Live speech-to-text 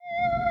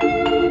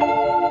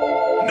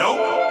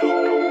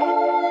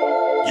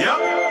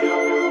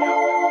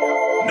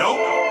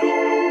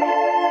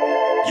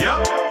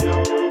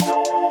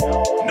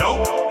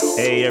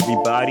Hey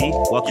everybody,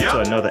 welcome to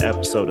another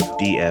episode of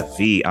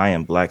DFV. I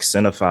am Black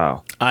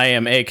Cinephile. I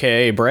am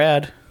AKA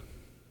Brad.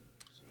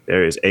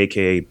 There is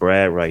AKA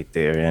Brad right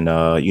there. And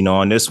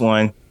on this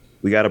one,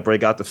 we gotta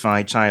break out the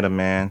fine china,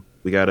 man.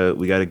 We got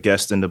a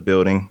guest in the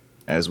building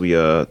as we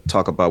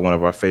talk about one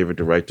of our favorite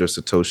directors,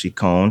 Satoshi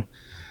Kon.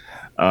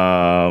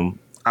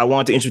 I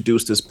want to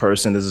introduce this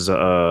person. This is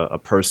a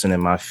person in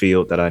my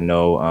field that I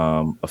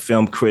know, a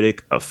film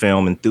critic, a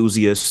film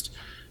enthusiast,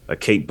 a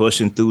Kate Bush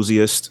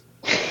enthusiast.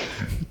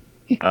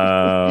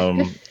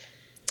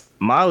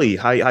 Molly,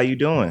 how you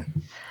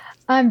doing?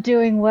 I'm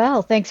doing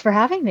well. Thanks for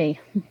having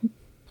me.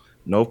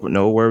 No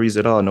worries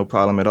at all. No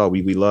problem at all.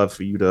 We love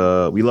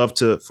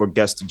for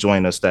guests to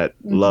join us that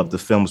love the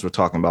films we're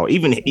talking about.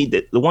 Even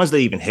the ones that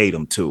even hate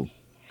them too.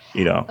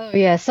 Oh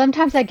yeah,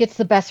 sometimes that gets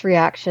the best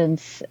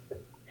reactions.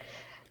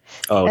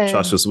 Oh,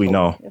 trust us, we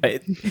know.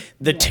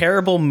 The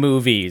terrible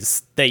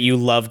movies that you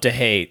love to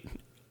hate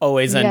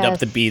always end up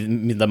to be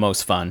the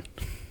most fun.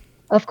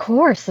 Of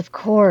course.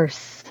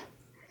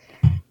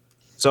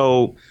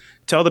 So,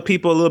 tell the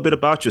people a little bit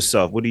about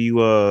yourself. What do you,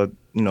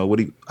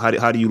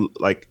 how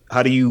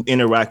do you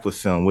interact with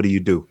film? What do you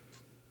do?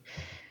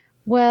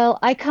 Well,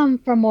 I come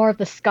from more of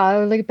the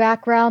scholarly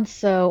background,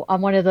 so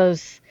I'm one of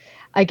those,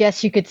 I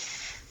guess you could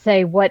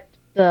say, what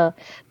the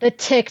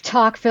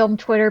TikTok film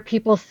Twitter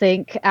people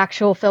think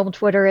actual film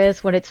Twitter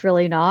is when it's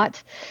really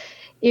not.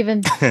 Even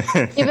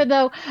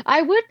though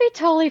I would be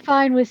totally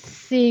fine with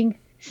seeing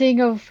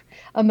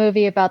a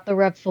movie about the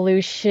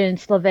revolution,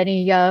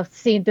 Slovenia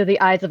seen through the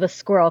eyes of a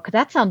squirrel, because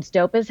that sounds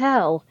dope as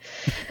hell.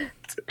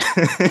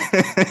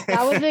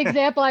 That was an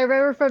example I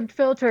remember from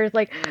Filter. It's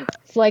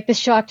like the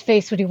shocked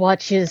face when he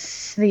watches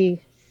see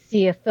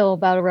a film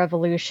about a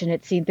revolution.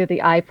 It's seen through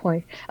the eye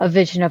point, a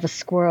vision of a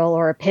squirrel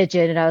or a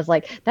pigeon, and I was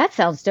like, that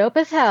sounds dope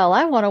as hell.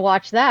 I want to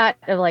watch that.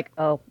 And I'm like,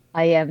 oh,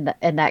 I am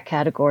in that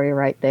category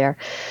right there.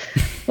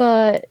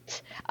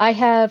 But I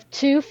have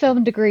 2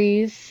 film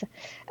degrees,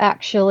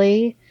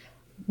 actually.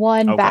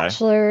 One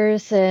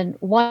bachelor's and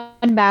one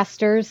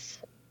master's.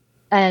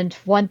 And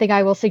one thing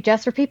I will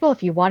suggest for people,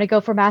 if you want to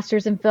go for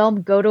master's in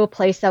film, go to a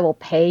place that will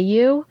pay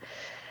you.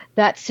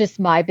 That's just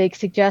my big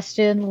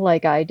suggestion,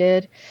 like I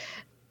did.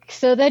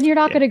 So then you're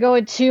not going to go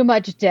in too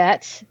much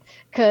debt,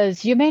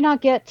 because you may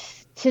not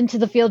get into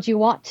the field you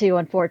want to,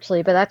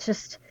 unfortunately, but that's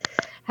just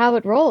how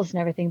it rolls and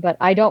everything. But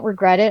I don't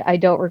regret it. I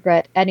don't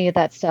regret any of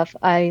that stuff.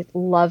 I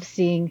love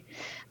seeing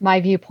my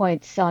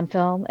viewpoints on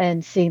film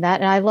and seeing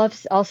that. And I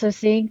love also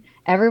seeing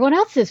everyone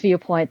else's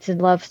viewpoints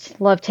and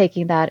love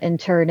taking that in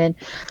turn and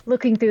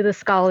looking through the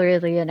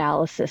scholarly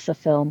analysis of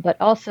film. But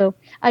also,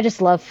 I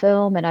just love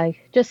film and I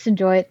just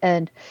enjoy it.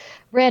 And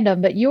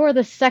random, but you're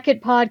the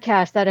second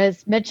podcast that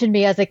has mentioned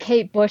me as a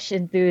Kate Bush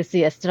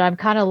enthusiast, and I'm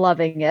kind of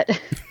loving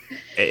it.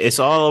 It's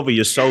all over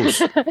your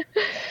social.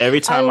 Every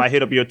time I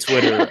hit up your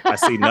Twitter, I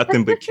see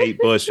nothing but Kate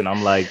Bush, and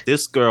I'm like,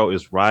 this girl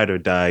is ride or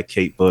die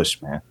Kate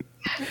Bush, man.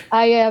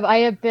 I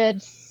have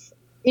been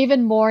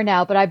even more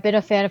now, but I've been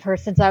a fan of her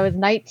since I was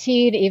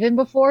 19, even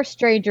before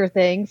Stranger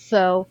Things.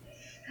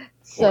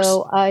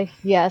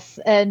 Yes,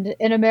 and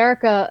in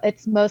America,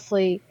 it's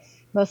mostly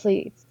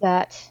it's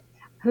that.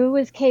 Who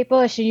is Kate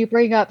Bush? And you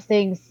bring up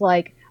things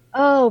like,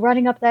 oh,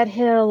 Running Up That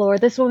Hill, or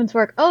this woman's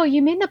work. Oh,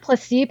 you mean the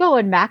Placebo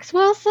and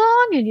Maxwell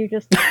song? And you're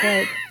just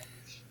like,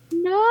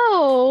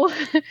 no.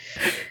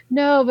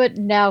 No, but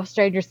now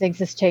Stranger Things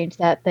has changed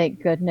that,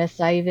 thank goodness.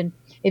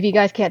 If you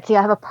guys can't see,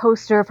 I have a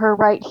poster of her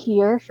right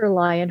here for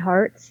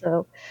Lionheart,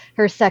 so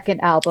her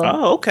second album.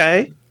 Oh,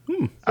 okay.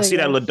 I see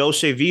that La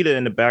Dolce Vita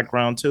in the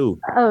background, too.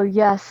 Oh,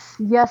 yes.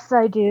 Yes,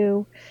 I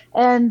do.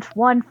 And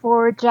one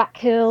for Jack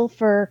Hill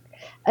for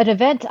an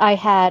event I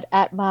had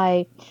at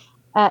my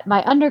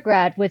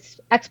undergrad with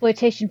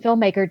exploitation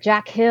filmmaker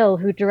Jack Hill,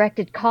 who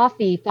directed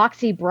Coffee,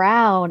 Foxy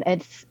Brown,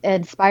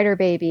 and Spider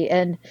Baby,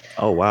 and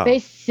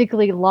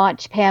basically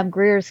launched Pam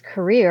Grier's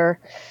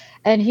career.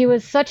 And he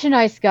was such a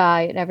nice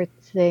guy and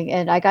everything,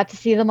 and I got to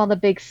see them on the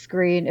big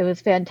screen. It was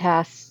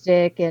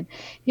fantastic, and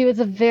he was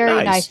a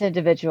very nice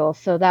individual,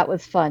 so that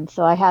was fun.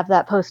 So I have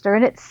that poster,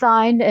 and it's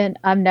signed, and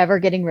I'm never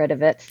getting rid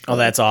of it. So. Oh,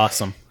 that's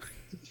awesome.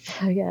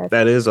 Yes.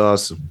 That is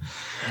awesome.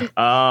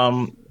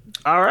 All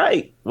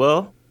right.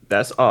 Well,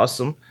 that's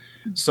awesome.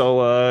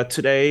 So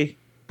today,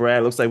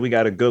 Brad, looks like we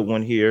got a good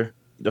one here.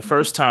 The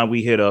first time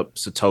we hit up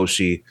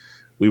Satoshi,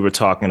 we were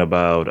talking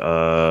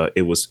about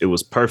it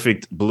was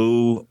Perfect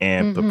Blue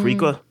and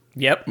Paprika.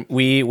 Yep,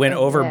 we went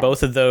over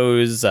both of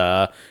those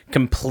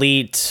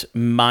complete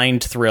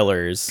mind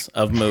thrillers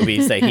of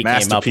movies that he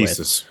came up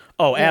with.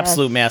 Oh,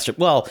 absolute master.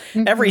 Well,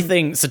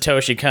 everything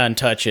Satoshi Kon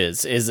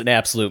touches is an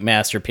absolute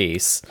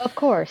masterpiece. Of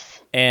course.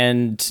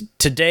 And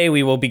today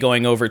we will be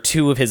going over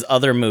 2 of his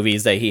other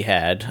movies that he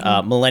had,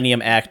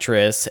 Millennium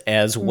Actress,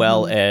 as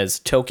well as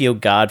Tokyo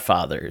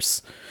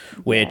Godfathers,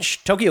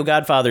 which Tokyo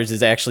Godfathers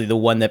is actually the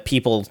one that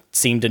people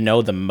seem to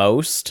know the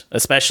most,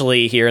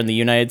 especially here in the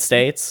United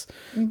States.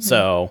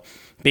 So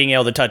being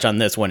able to touch on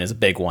this one is a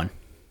big one.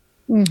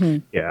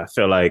 Yeah, I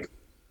feel like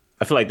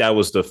that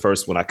was the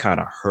first one I kind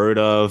of heard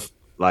of.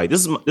 Like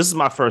this is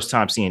my first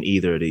time seeing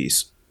either of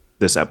these.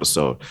 this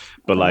episode.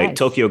 But Oh, like nice.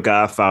 Tokyo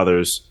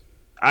Godfathers,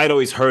 I'd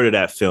always heard of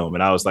that film,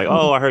 and I was like, Mhm.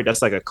 oh, I heard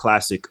that's like a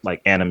classic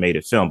like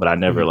animated film, but I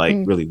never like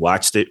Mhm. really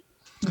watched it.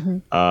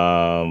 Mhm.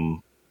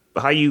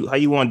 But how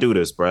you want to do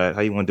this, Brad?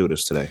 How you want to do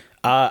this today?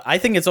 I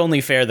think it's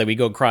only fair that we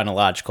go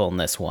chronological in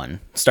this one,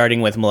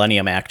 starting with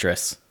Millennium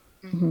Actress.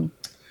 Mhm.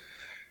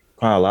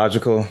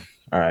 Chronological.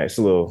 All right, it's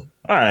a little.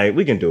 All right,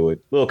 we can do it.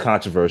 A little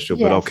controversial,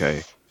 but Yes.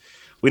 okay.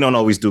 We don't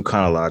always do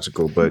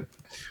chronological, but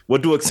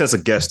we'll do it since a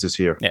guest is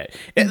here. Yeah,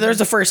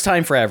 there's a first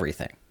time for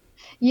everything.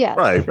 Yes.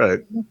 Right, right.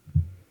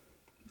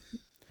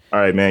 All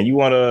right, man. You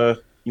wanna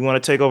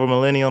take over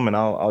Millennium, and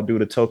I'll do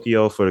the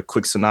Tokyo for the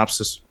quick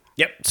synopsis.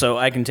 Yep, so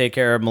I can take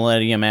care of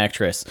Millennium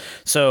Actress.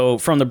 So,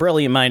 from the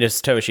brilliant mind of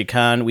Satoshi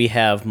Kon, we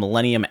have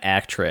Millennium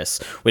Actress,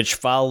 which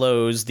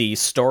follows the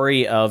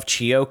story of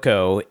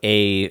Chiyoko,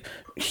 a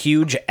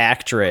huge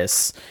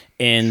actress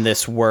in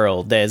this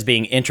world that is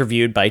being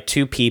interviewed by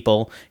two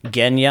people,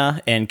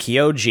 Genya and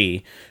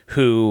Kyoji,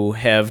 who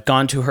have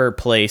gone to her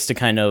place to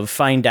kind of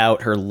find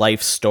out her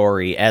life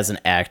story as an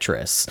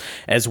actress,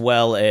 as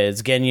well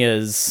as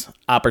Genya's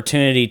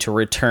opportunity to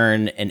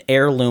return an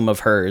heirloom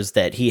of hers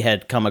that he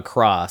had come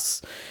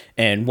across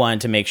and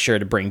wanted to make sure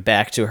to bring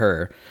back to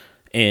her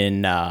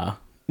in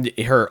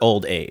her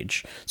old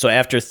age. So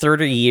after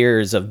 30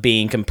 years of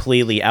being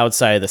completely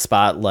outside of the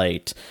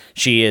spotlight,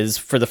 she is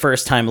for the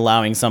first time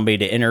allowing somebody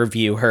to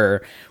interview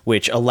her,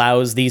 which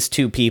allows these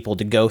two people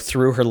to go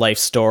through her life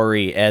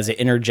story as it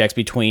interjects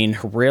between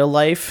her real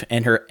life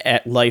and her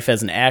life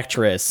as an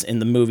actress in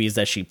the movies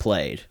that she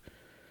played.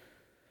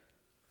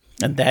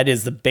 And that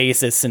is the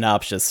basis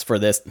synopsis for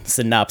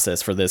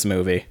this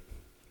movie.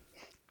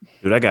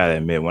 Dude, I gotta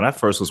admit, when I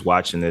first was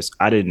watching this,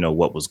 I didn't know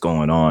what was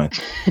going on.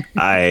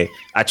 I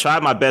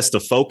tried my best to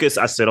focus.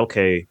 I said,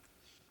 okay,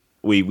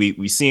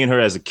 we seeing her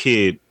as a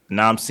kid.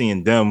 Now I'm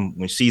seeing them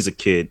when she's a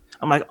kid.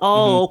 I'm like,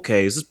 oh,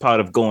 okay, this is part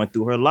of going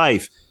through her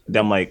life.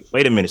 Then I'm like,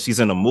 wait a minute, she's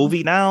in a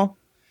movie now?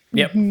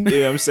 Yep. You know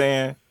what I'm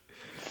saying?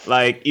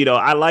 Like,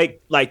 I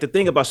like the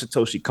thing about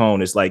Satoshi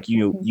Kon is like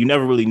you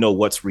never really know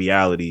what's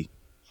reality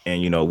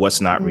and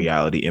what's not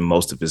reality in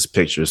most of his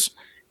pictures.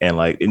 And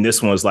like in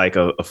this one was like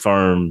a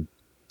firm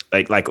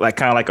like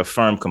kind of like a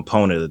firm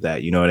component of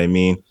that, you know what I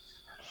mean?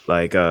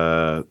 Like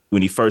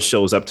when he first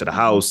shows up to the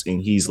house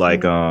and he's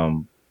like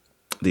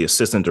the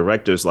assistant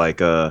director's like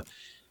hey,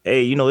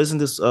 isn't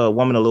this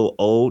woman a little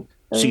old?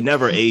 She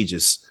never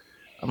ages.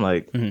 I'm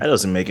like, that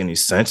doesn't make any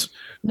sense.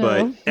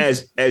 No.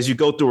 But as you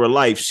go through her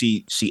life,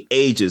 she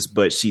ages,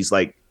 but she's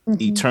like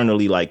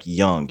eternally like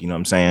young, you know what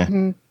I'm saying?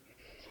 Mhm.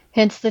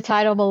 Hence the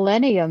title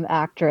Millennium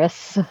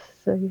Actress.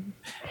 So,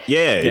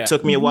 Yeah, it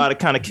took me a while to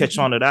kind of catch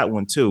on to that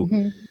one too.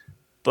 mhm.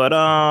 But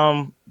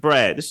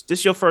Brad,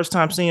 this your first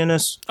time seeing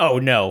this? Oh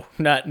no,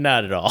 not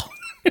at all.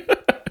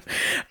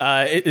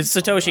 It's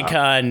Satoshi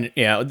Kon.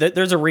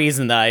 There's a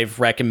reason that I've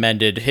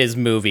recommended his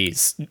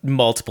movies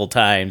multiple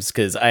times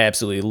because I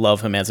absolutely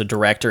love him as a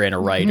director and a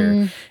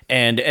writer.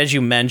 And as you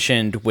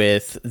mentioned,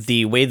 with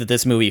the way that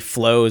this movie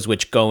flows,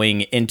 which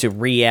going into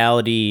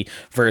reality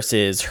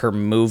versus her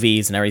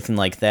movies and everything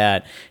like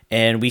that,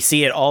 and we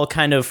see it all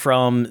kind of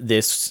from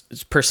this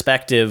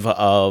perspective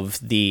of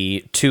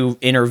the two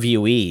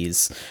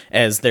interviewees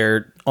as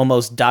they're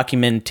almost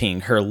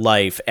documenting her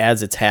life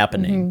as it's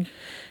happening.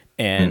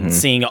 And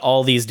seeing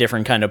all these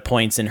different kind of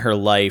points in her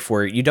life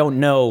where you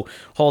don't know,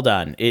 hold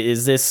on,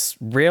 is this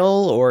real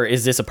or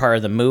is this a part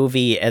of the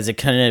movie, as it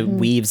kind of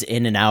weaves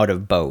in and out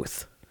of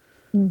both.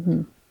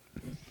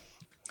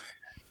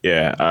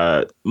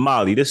 Yeah,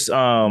 Molly, this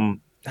how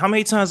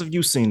many times have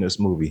you seen this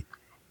movie?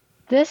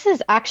 This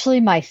is actually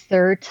my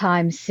third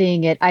time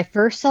seeing it. I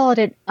first saw it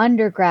in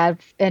undergrad,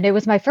 and it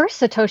was my first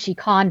Satoshi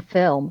Kon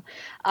film.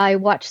 I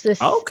watched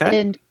this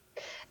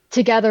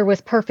together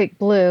with Perfect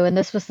Blue, and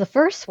this was the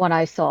first one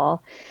I saw.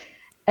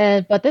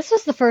 But this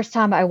was the first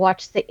time I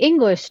watched the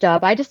English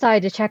dub. I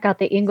decided to check out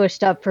the English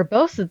dub for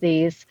both of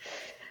these,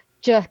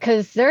 just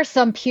because there's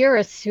some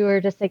purists who are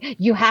just like,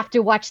 you have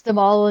to watch them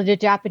all in the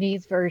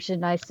Japanese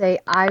version. I say,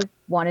 I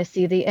want to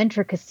see the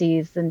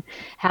intricacies and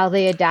how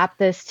they adapt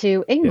this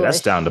to English. Yeah,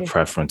 that's down to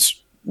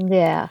preference.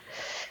 Yeah,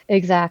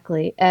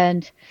 exactly.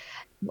 And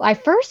I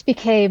first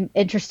became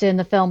interested in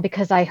the film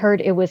because I heard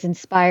it was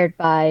inspired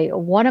by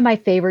one of my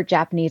favorite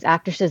Japanese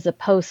actresses of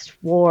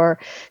post-war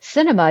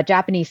cinema,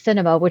 Japanese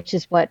cinema, which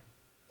is what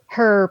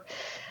her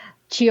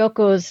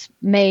Chiyoko's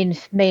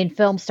main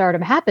film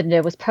stardom happened.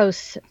 It was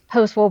post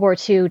World War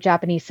II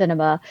Japanese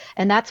cinema,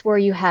 and that's where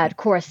you had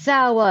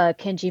Kurosawa,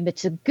 Kenji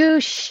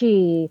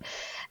Mitsuguchi,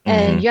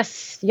 and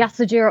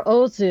Yasujiro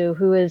Ozu,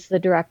 who is the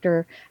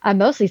director I'm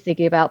mostly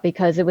thinking about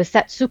because it was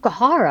Setsuko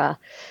Hara,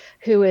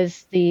 who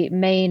is the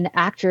main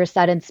actress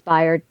that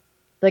inspired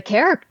the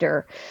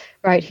character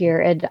right here.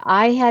 And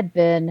I had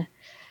been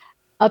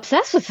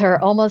obsessed with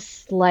her,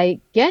 almost like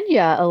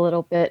Genya a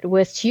little bit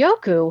with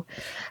Chiyoko,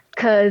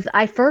 because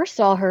I first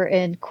saw her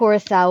in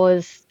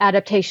Kurosawa's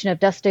adaptation of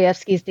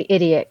Dostoevsky's The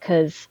Idiot,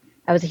 because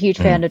I was a huge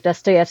fan of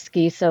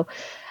Dostoevsky. So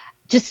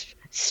just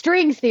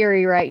string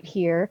theory right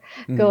here,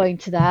 going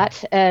to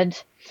that.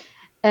 And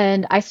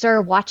And I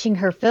started watching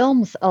her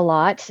films a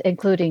lot,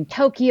 including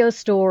Tokyo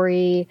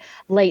Story,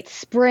 Late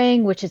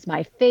Spring, which is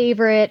my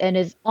favorite, and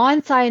is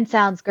on Science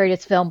Sound's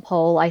greatest film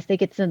poll. I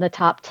think it's in the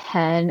top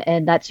 10,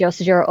 and that's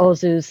Yosujiro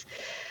Ozu's.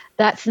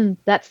 That's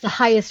the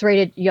highest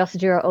rated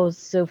Yosujiro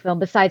Ozu film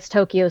besides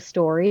Tokyo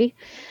Story.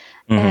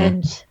 Hmm.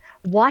 And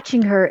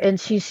watching her, and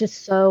she's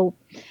just so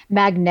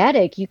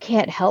magnetic, you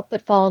can't help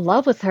but fall in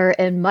love with her.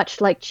 And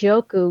much like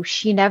Chioku,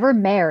 she never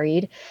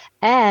married,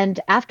 and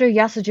after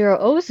Yasujiro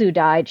Ozu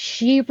died,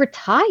 she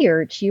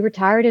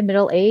retired in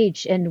middle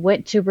age and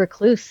went to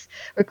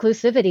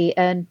reclusivity.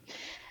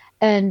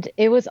 And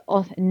it was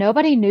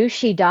nobody knew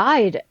she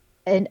died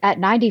at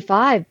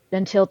 95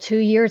 until 2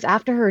 years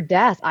after her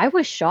death. I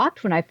was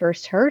shocked when I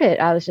first heard it.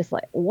 I was just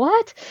like,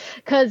 what?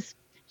 Because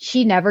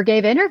she never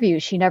gave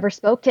interviews, she never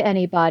spoke to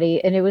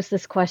anybody. And it was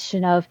this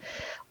question of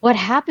what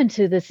happened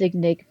to this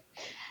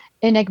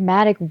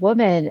enigmatic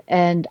woman.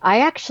 And I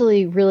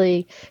actually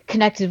really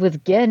connected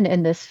with Gin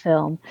in this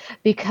film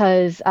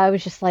because I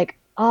was just like,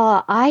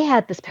 oh, I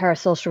had this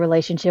parasocial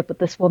relationship with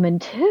this woman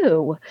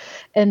too.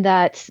 And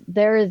that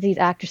there are these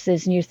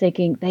actresses, and you're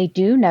thinking they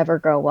do never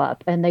grow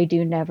up and they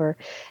do never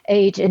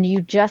age, and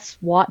you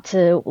just want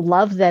to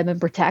love them and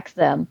protect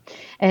them.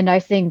 And I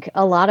think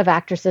a lot of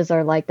actresses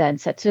are like that. And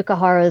Setsuko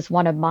Hara is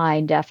one of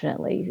mine,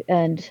 definitely.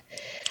 And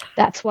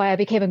that's why I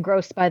became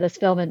engrossed by this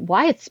film, and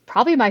why it's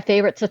probably my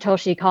favorite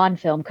Satoshi Kon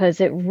film, because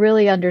it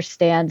really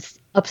understands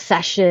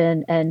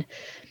obsession and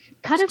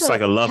kind of It's like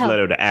a love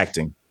letter to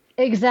acting.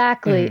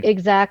 exactly,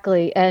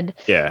 exactly. And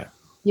Yeah.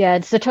 yeah,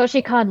 and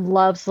Satoshi Kon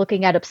loves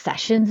looking at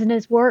obsessions in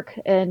his work,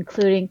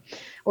 including,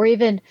 or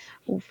even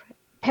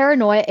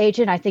Paranoia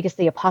Agent. I think it's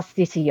the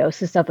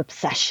apotheosis of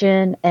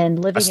obsession and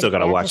I living in still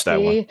gotta watch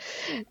that one.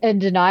 fantasy and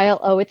denial.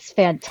 Oh, it's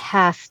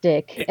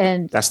fantastic.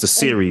 And That's the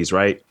series,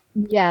 right?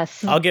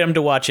 yes, I'll get him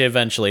to watch it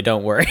eventually.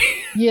 Don't worry.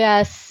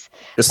 yes.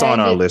 It's on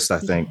And our it, list, I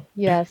think.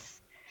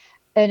 yes.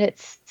 And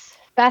it's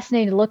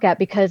fascinating to look at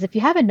because if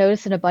you haven't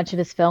noticed in a bunch of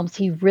his films,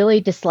 he really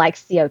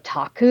dislikes the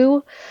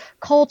otaku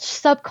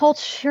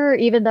subculture,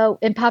 even though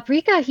in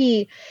Paprika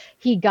he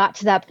got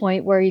to that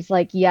point where he's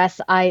like, yes,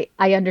 I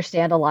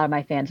understand a lot of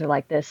my fans are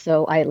like this,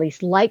 so I at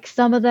least like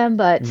some of them,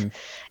 but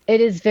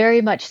it is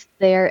very much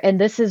there. And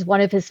this is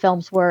one of his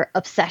films where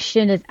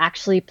obsession is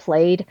actually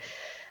played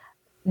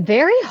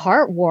very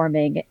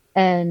heartwarming.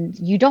 And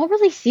you don't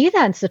really see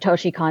that in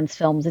Satoshi Kon's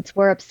films. It's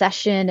where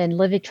obsession and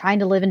living, trying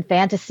to live in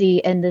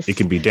fantasy, and It this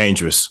can be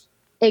dangerous,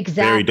 very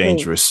exactly,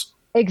 dangerous.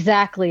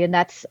 exactly, and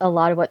that's a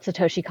lot of what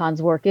Satoshi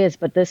Kon's work is.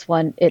 But this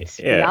one, it's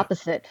the Yeah.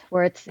 opposite,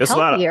 where it's There's a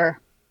lot of healthier.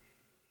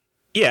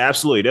 Yeah,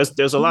 absolutely.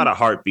 There's a lot of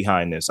heart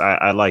behind this.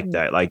 I like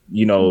that. Like,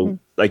 Mm-hmm.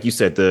 like you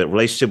said, the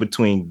relationship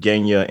between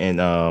Genya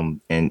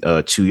and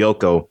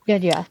Chuyoko. Yeah,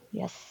 yeah,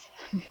 yes.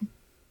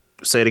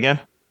 Say it again.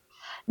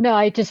 No,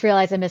 I just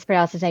realized I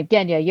mispronounced his name.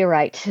 Genya, you're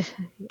right.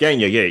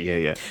 Genya,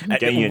 yeah.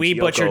 Genya and We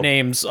butcher Chuyoko.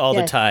 names all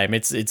the Yes. time.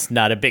 It's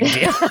not a big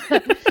deal. Yeah,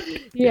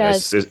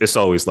 Yes. it's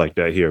always like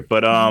that here.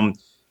 But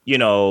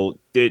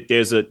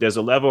there's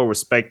a level of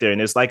respect there, and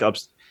it's like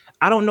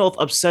I don't know if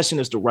obsession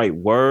is the right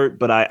word,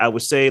 but I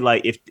would say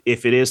like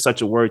if it is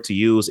such a word to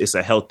use, it's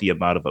a healthy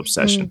amount of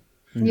obsession.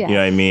 Yeah. You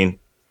know what I mean?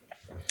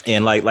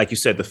 And like you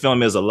said, the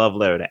film is a love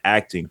letter to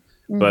acting,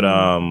 but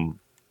on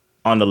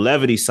the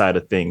levity side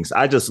of things,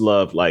 I just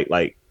love like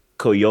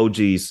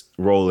Koyoji's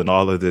role in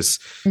all of this.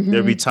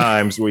 There'll be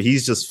times where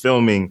he's just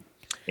filming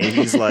and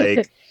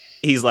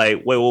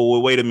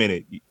wait a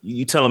minute.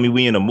 You telling me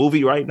we in a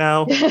movie right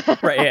now?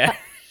 Right, yeah.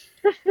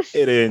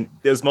 And then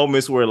there's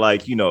moments where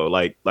like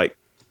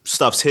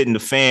stuff's hitting the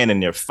fan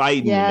and they're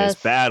fighting and there's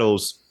Yes.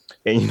 battles.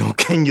 And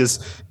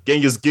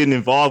Genya's getting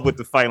involved with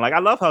the fight. Like I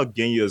love how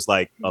Genya is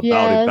like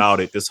Yes. about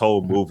it this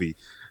whole movie,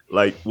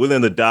 like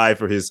willing to die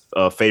for his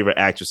favorite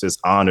actress's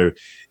honor.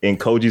 And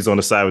Koji's on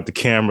the side with the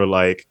camera,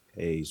 like,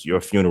 "Hey, it's your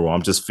funeral.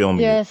 I'm just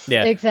filming it." Yes,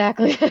 Yeah.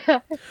 exactly.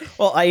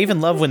 Well, I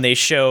even love when they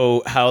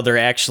show how they're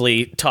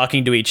actually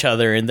talking to each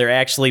other and they're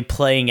actually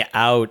playing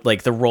out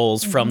like the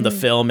roles from the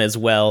film as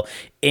well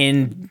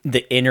in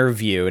the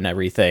interview and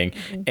everything.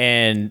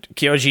 And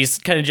Kyoji's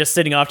kind of just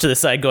sitting off to the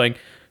side going,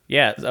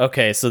 yeah,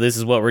 okay, so this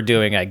is what we're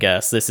doing, I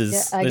guess. This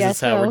is I this guess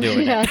is how we're so.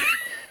 doing Yes.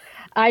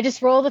 I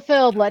just roll the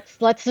film.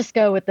 Let's just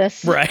go with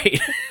this. it. Right.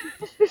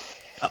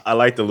 I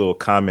like the little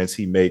comments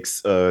he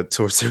makes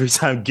towards every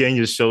time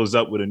Genya shows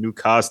up with a new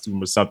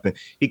costume or something.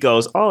 He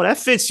goes, "Oh, that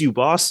fits you,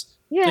 boss.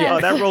 Yeah.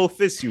 Oh, that role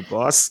fits you,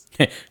 boss."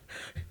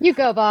 You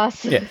go,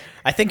 boss. Yeah.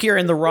 I think you're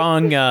in the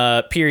wrong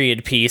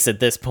period piece at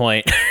this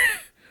point.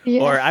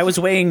 Yeah. Or I was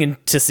waiting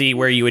to see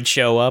where you would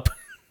show up.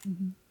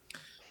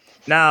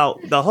 Now,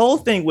 the whole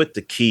thing with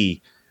the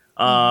key,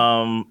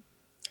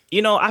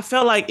 I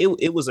felt like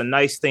it was a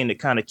nice thing to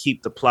kind of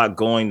keep the plot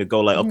going, to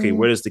go like, okay,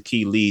 where does the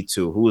key lead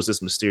to? Who is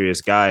this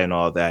mysterious guy and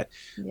all that?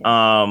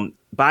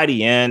 By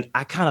the end,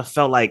 I kind of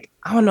felt like,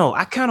 I don't know,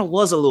 I kind of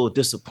was a little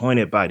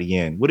disappointed by the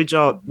end. What did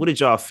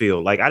y'all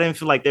feel? Like, I didn't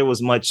feel like there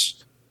was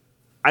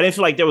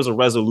a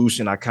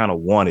resolution I kind of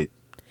wanted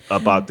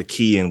about the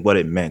key and what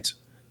it meant.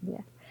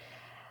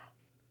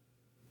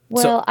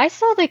 Well, I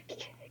saw the.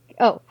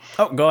 Oh,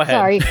 Oh, go ahead.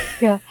 sorry.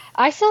 Yeah.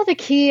 I saw the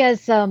key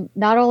as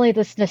not only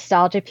this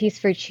nostalgia piece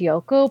for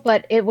Chiyoko,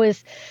 but it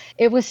was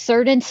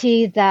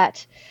certainty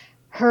that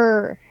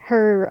her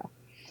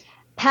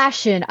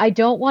passion, I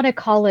don't want to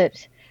call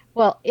it,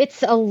 well,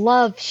 it's a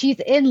love. She's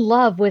in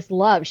love with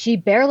love. She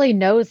barely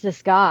knows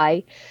this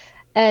guy,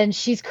 and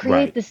she's created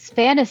Right. this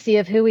fantasy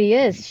of who he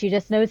is. She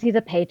just knows he's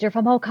a painter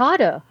from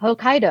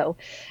Hokkaido,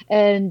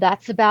 and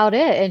that's about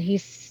it.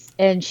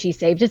 And she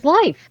saved his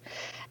life.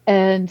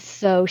 And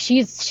so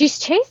she's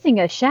chasing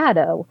a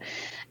shadow.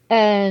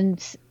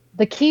 And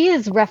the key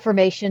is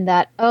reformation,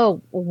 that,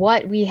 oh,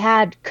 what we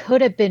had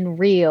could have been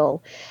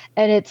real.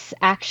 And it's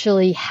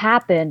actually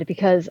happened,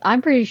 because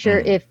I'm pretty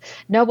sure Mm. if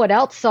no one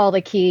else saw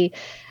the key,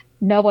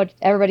 no one,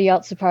 everybody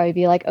else would probably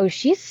be like, oh,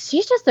 she's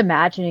just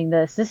imagining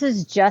this. This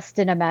is just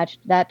an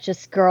that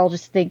just girl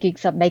just thinking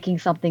making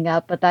something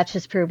up. But that's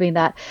just proving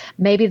that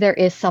maybe there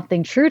is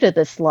something true to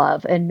this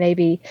love, and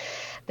maybe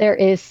there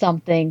is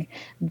something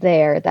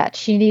there that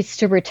she needs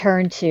to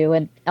return to.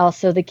 And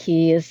also the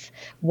key is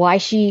why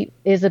she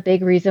is a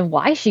big reason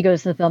why she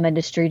goes to the film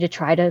industry, to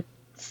try to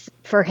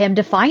for him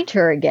to find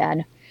her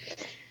again.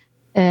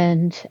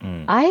 And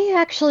I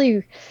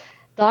actually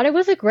thought it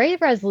was a great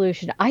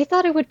resolution. I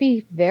thought it would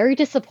be very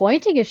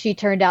disappointing if she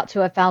turned out to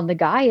have found the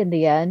guy in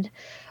the end.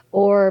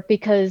 Or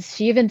because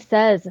she even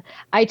says,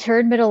 I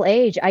turned middle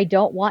age. I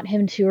don't want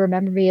him to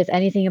remember me as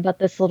anything but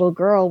this little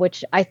girl,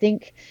 which I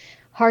think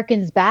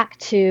harkens back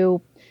to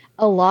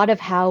a lot of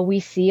how we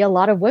see a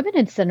lot of women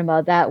in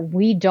cinema, that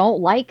we don't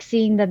like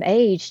seeing them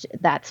aged.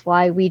 That's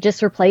why we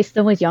just replace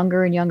them with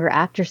younger and younger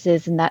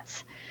actresses. And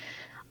that's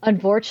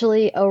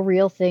unfortunately a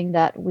real thing,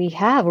 that we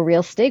have a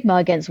real stigma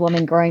against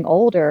women growing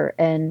older.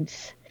 And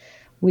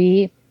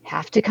we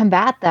have to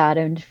combat that,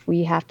 and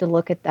we have to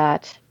look at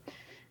that.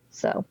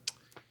 So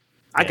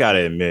I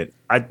gotta admit,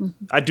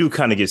 I do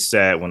kind of get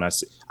sad when I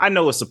see. I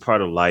know it's a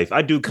part of life.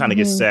 I do kind of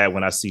get sad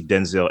when I see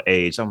Denzel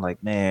age. I'm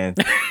like, man,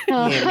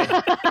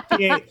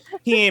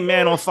 he ain't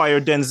man on fire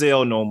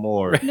Denzel no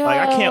more. no. Like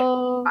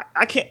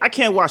I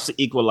can't watch The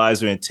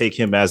Equalizer and take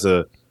him as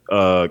a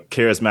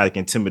charismatic,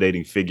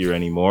 intimidating figure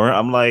anymore.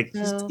 I'm like,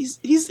 No.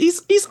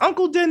 he's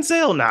Uncle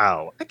Denzel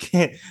now. I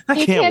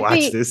can't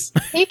watch this.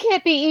 He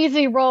can't be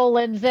Easy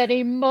Rollins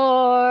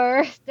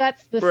anymore.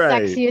 That's the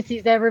Right. sexiest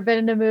he's ever been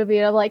in a movie.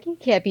 And I'm like, he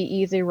can't be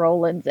Easy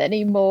Rollins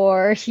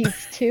anymore.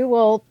 He's too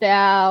old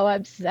now.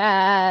 I'm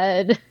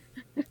sad.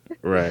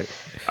 Right.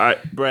 All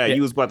right, Brad,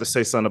 you was about to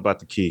say something about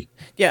the key.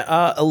 Yeah,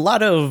 a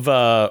lot of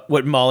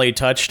what Molly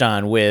touched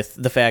on, with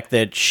the fact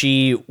that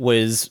she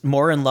was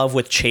more in love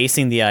with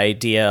chasing the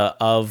idea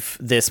of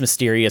this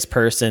mysterious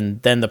person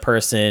than the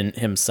person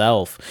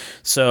himself.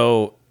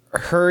 So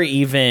her,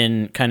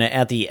 even kind of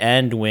at the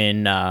end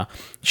when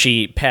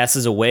she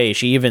passes away,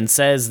 she even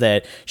says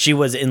that she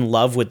was in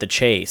love with the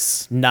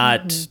chase,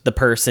 not the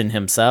person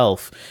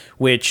himself,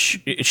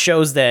 which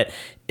shows that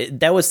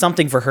that was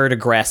something for her to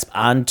grasp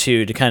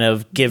onto, to kind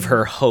of give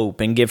her hope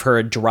and give her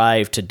a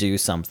drive to do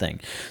something.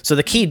 So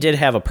the key did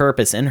have a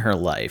purpose in her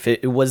life.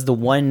 It was the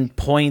one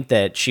point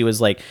that she was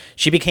like,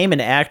 she became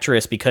an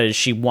actress because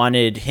she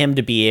wanted him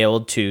to be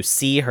able to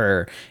see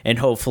her and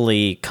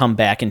hopefully come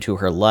back into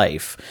her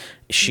life.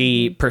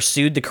 She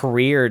pursued the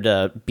career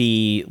to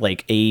be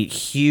like a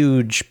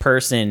huge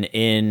person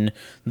in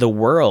the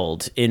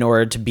world in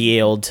order to be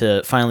able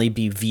to finally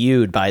be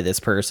viewed by this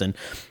person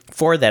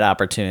for that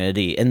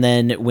opportunity. And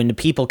then when the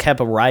people kept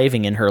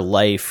arriving in her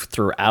life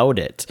throughout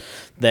it,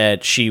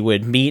 that she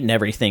would meet and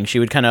everything, she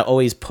would kind of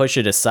always push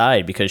it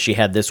aside because she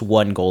had this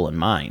one goal in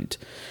mind.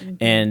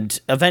 And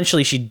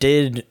eventually she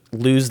did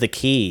lose the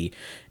key,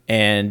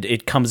 and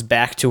it comes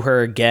back to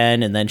her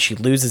again, and then she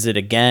loses it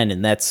again.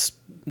 And that's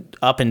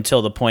up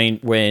until the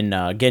point when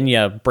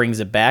Genya brings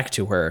it back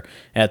to her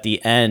at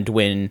the end,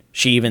 when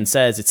she even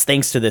says, it's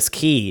thanks to this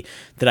key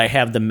that I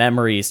have the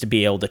memories to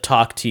be able to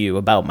talk to you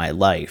about my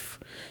life.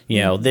 You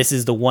know, this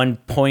is the one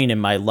point in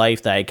my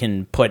life that I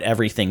can put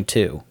everything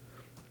to.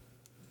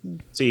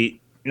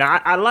 See, now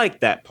I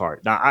like that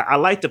part. Now I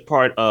like the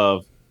part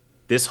of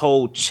this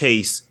whole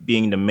chase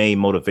being the main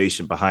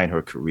motivation behind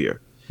her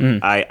career.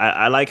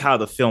 I like how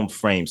the film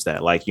frames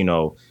that. Like, you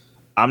know,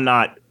 I'm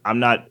not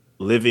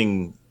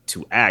living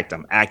to act.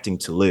 I'm acting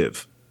to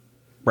live.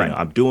 Right. You know,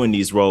 I'm doing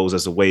these roles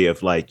as a way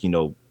of, like, you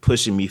know,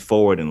 pushing me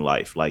forward in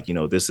life. Like, you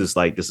know, this is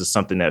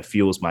something that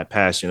fuels my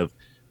passion of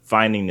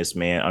finding this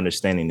man,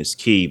 understanding this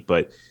key.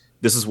 But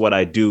this is what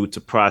I do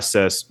to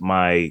process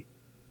my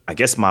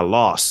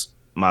loss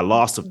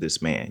of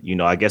this man. You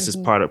know, I guess it's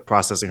part of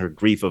processing her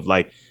grief of,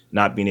 like,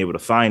 not being able to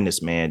find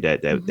this man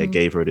that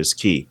gave her this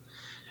key.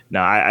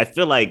 Now, I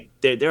feel like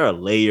there are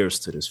layers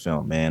to this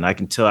film, man. I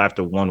can tell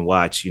after one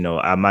watch, you know,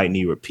 I might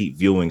need repeat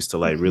viewings to,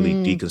 like, really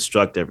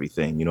deconstruct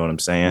everything. You know what I'm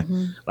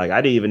saying? Like,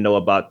 I didn't even know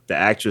about the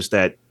actress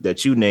that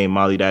you named,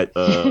 Molly,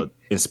 that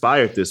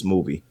inspired this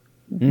movie.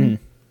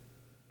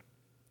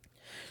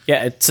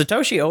 Yeah,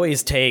 Satoshi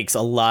always takes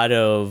a lot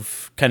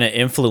of kind of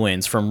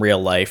influence from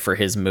real life for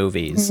his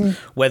movies,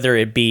 whether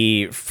it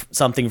be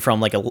something from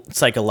like a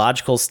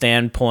psychological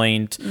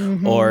standpoint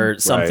or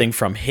something Right.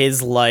 from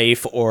his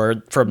life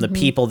or from the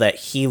people that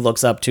he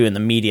looks up to in the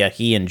media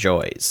he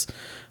enjoys.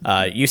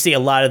 You see a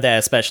lot of that,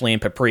 especially in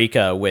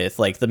Paprika, with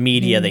like the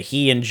media that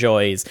he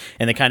enjoys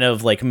and the kind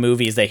of like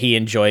movies that he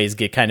enjoys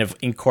get kind of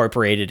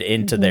incorporated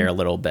into there a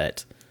little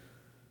bit.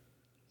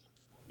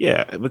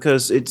 Yeah,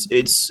 because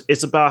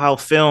it's about how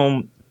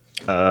film.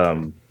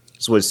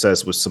 That's what it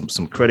says with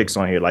some critics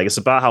on here. Like it's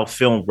about how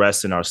film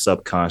rests in our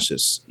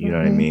subconscious. You know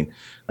what I mean?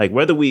 Like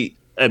whether we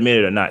admit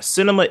it or not,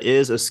 cinema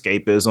is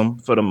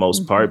escapism for the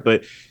most part,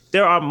 but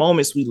there are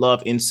moments we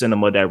love in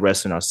cinema that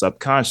rest in our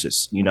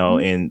subconscious. You know,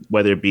 and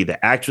whether it be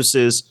the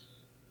actresses,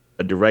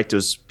 a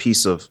director's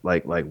piece of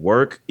like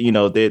work. You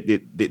know, there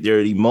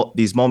are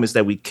these moments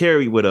that we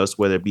carry with us,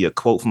 whether it be a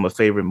quote from a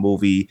favorite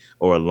movie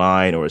or a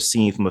line or a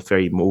scene from a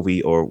favorite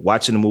movie or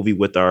watching a movie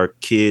with our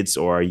kids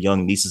or our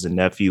young nieces and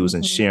nephews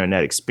and sharing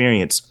that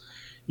experience.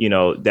 You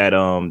know,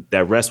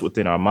 that rests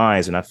within our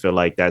minds, and I feel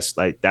like that's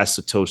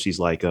Satoshi's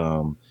like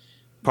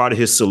part of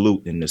his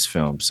salute in this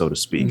film, so to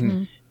speak.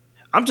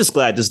 I'm just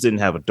glad this didn't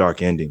have a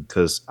dark ending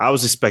because I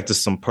was expecting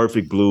some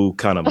perfect blue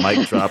kind of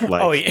mic drop.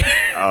 Like, Oh, yeah.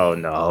 oh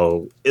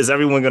no, is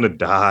everyone gonna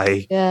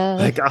die? Yeah.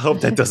 Like, I hope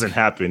that doesn't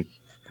happen.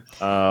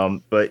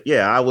 But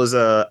yeah, I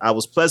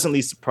was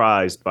pleasantly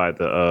surprised by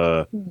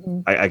the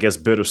I guess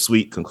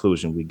bittersweet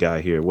conclusion we got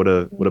here. What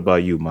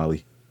about you,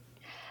 Molly?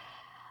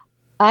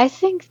 I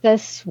think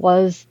this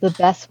was the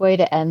best way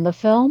to end the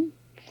film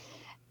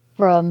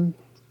from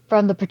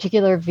the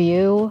particular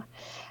view.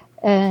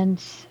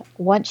 And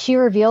once she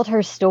revealed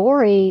her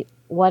story,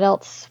 what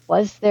else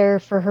was there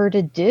for her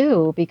to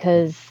do?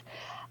 Because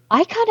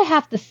I kind of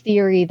have the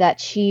theory that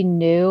she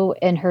knew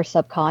in her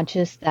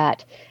subconscious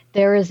that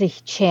there is a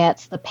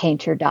chance the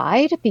painter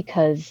died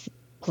because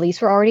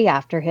police were already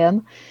after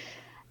him.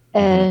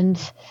 And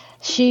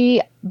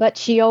but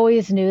she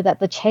always knew that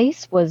the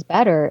chase was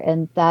better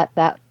and that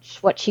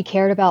that's what she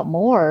cared about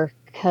more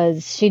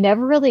because she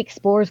never really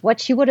explores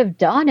what she would have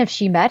done if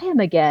she met him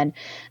again.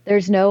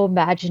 There's no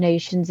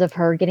imaginations of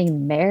her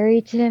getting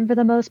married to him for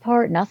the most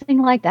part,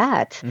 nothing like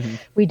that.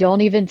 We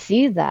don't even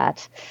see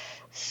that.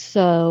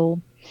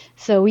 So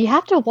we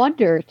have to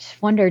wonder,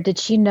 did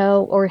she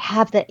know or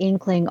have the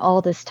inkling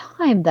all this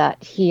time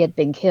that he had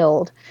been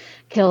killed,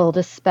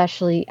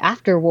 especially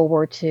after World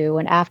War II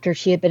and after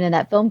she had been in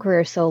that film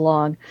career so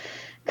long,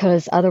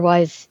 because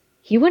otherwise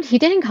he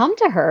didn't come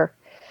to her.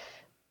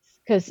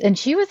 And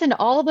she was in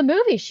all the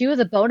movies. She was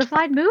a bona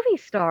fide movie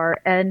star.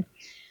 And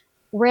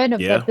random,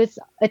 Yeah, but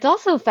it's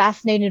also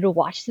fascinating to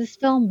watch this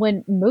film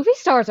when movie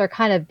stars are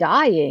kind of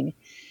dying.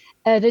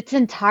 And it's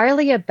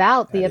entirely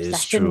about the that is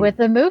obsession true. with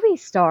the movie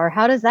star.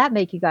 How does that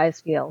make you guys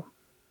feel?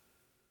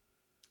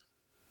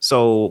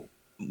 So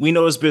we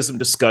know there's been some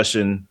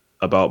discussion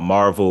about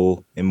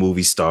Marvel and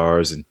movie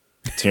stars and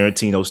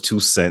Tarantino's 2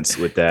 cents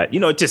with that. You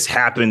know, it just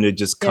happened to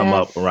just come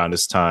Yes. up around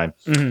this time.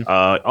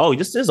 Oh,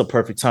 this is a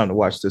perfect time to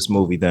watch this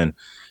movie then.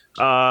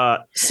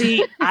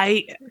 See,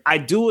 I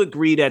do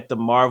agree that the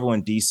Marvel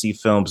and DC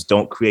films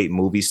don't create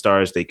movie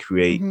stars, they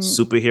create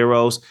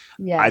superheroes. I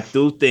Yes.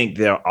 do think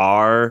there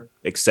are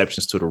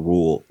exceptions to the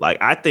rule. Like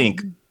I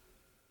think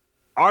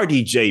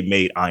RDJ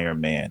made Iron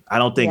Man. I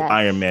don't think Yes.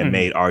 Iron Man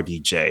made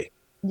RDJ.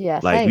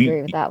 Yes, I Like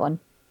agree with that one.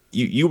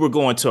 you were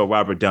going to a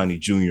Robert Downey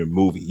Jr.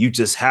 movie. You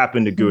just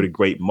happened to go to a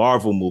great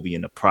Marvel movie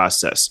in the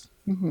process.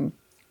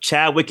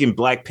 Chadwick and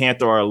Black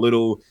Panther are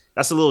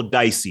that's a little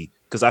dicey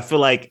because I feel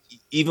like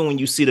even when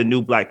you see the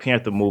new Black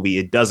Panther movie,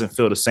 it doesn't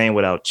feel the same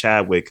without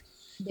Chadwick.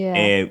 Yeah.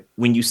 And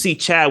when you see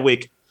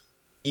Chadwick,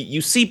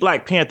 you see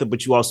Black Panther,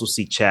 but you also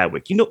see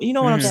Chadwick. You know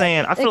what I'm Yes,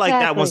 saying? I feel like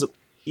that one's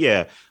exactly.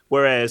 yeah.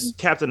 Whereas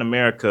Captain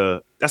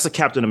America, that's a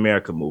Captain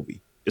America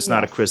movie. It's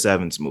not a Yes. Chris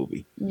Evans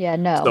movie. Yeah,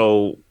 no.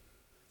 So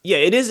yeah,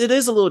 it is. It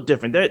is a little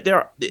different.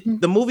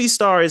 The movie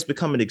star is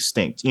becoming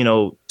extinct. You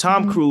know,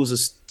 Tom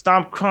Cruise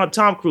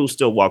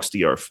still walks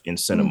the earth in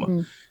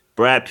cinema.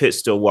 Brad Pitt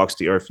still walks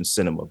the earth in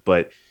cinema.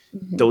 But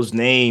those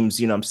names,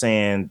 you know, what I'm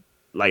saying,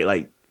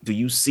 like, do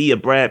you see a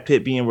Brad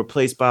Pitt being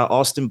replaced by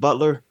Austin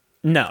Butler?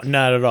 No,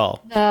 not at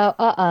all. No,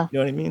 You know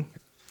what I mean?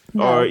 Or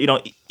no, you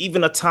know,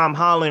 even a Tom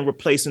Holland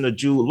replacing a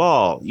Jude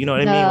Law. You know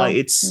what I mean? Like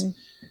no.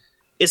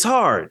 it's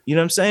hard. You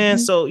know what I'm saying?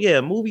 So yeah,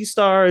 movie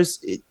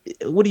stars.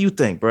 What do you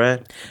think,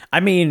 Brad? I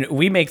mean,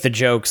 we make the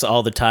jokes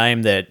all the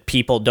time that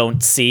people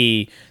don't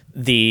see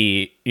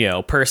the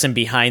person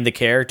behind the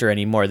character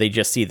anymore. They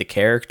just see the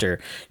character.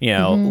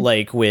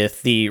 Like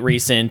with the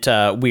recent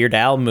Weird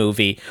Al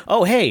movie.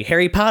 Oh, hey,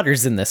 Harry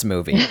Potter's in this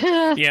movie.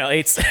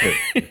 It's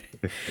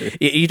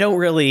you don't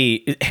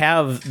really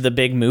have the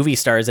big movie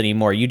stars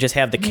anymore. You just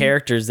have the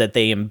characters that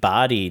they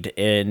embodied,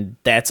 and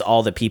that's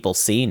all that people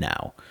see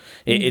now.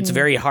 It's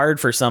very hard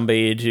for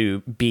somebody to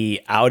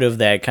be out of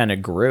that kind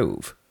of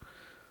groove.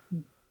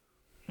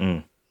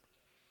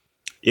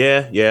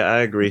 Yeah, I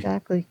agree.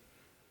 Exactly.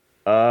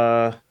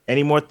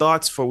 Any more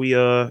thoughts before we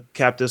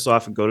cap this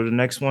off and go to the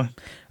next one?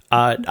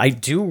 I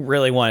do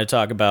really want to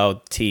talk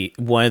about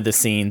one of the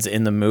scenes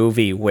in the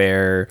movie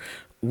where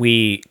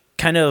we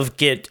kind of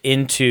get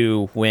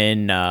into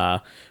when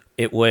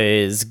it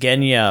was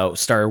Genya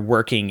started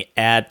working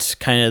at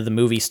kind of the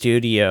movie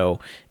studio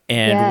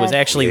and was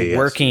actually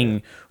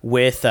working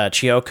with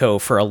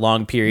Chiyoko for a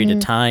long period of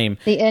time.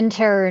 The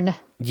intern.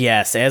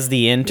 Yes, as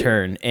the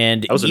intern.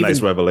 And that was a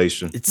nice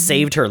revelation. It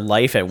saved her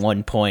life at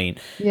one point.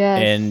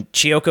 Yes. And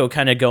Chiyoko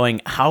kind of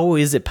going, how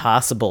is it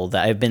possible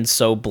that I've been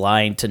so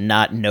blind to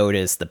not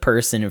notice the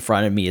person in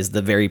front of me is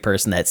the very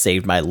person that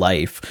saved my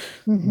life,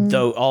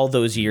 though all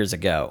those years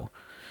ago?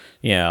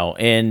 You know,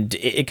 and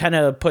it kind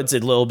of puts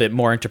it a little bit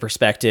more into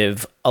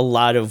perspective, a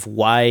lot of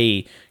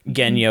why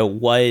Genya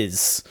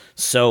was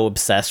so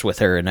obsessed with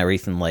her and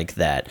everything like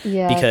that.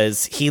 Yes.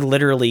 Because he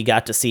literally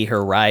got to see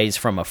her rise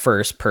from a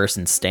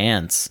first-person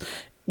stance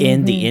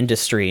in the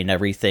industry and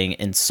everything,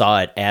 and saw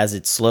it as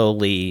it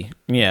slowly,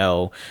 you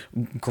know,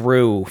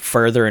 grew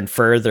further and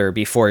further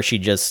before she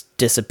just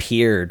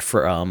disappeared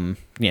from,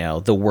 you know,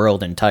 the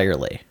world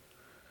entirely.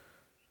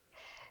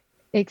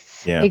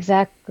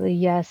 Exactly,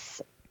 yes.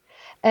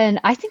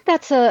 And I think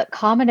that's a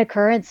common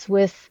occurrence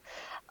with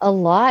a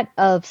lot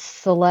of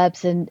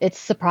celebs, and it's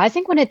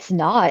surprising when it's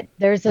not.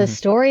 There's a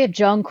story of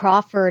Joan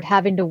Crawford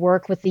having to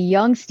work with the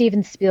young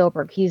Steven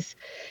Spielberg.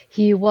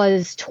 He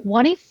was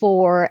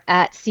 24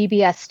 at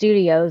CBS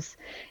Studios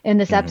in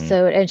this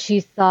episode, and she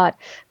thought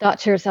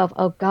to herself,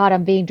 "Oh God,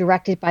 I'm being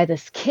directed by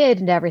this kid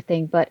and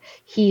everything." But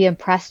he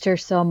impressed her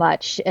so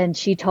much, and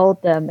she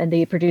told them, and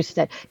the producer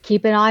said,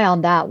 "Keep an eye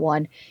on that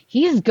one.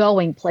 He's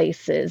going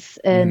places,"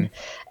 and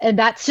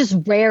that's just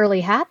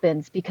rarely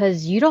happens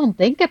because you don't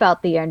think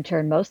about the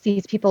intern. Most of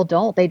these people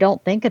don't. They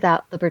don't think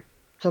about the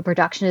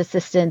production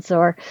assistants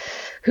or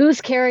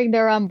who's carrying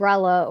their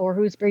umbrella or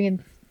who's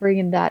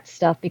bringing that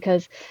stuff,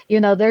 because you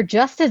know they're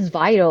just as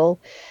vital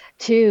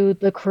to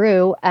the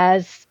crew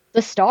as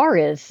the star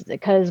is,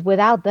 because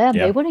without them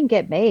they wouldn't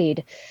get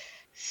made.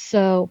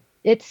 So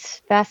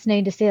it's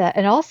fascinating to see that.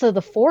 And also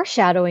the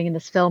foreshadowing in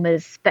this film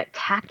is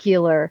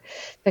spectacular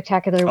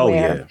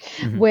where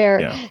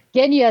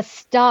Genya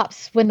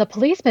stops when the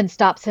policeman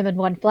stops him in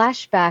one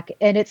flashback,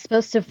 and it's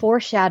supposed to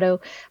foreshadow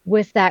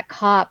with that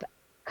cop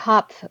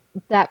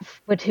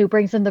who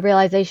brings him the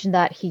realization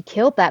that he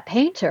killed that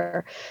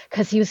painter,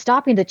 because he was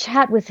stopping to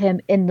chat with him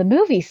in the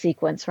movie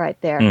sequence right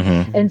there.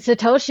 And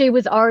Satoshi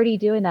was already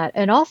doing that.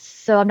 And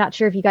also, I'm not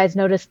sure if you guys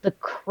noticed the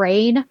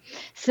crane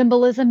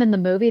symbolism in the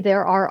movie.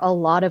 There are a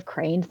lot of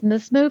cranes in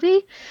this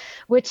movie,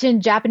 which in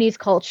Japanese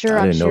culture,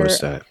 I didn't notice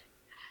that.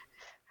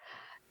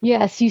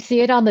 Yes, you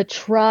see it on the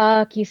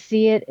truck. You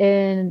see it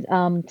in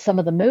some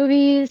of the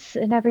movies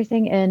and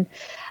everything. And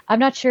I'm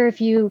not sure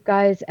if you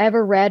guys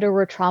ever read or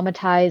were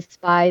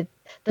traumatized by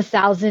the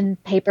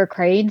 1,000 Paper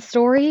Crane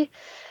story.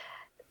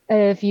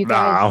 If you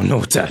guys, I don't know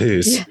what that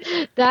is.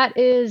 that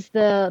is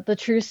the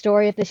true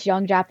story of this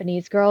young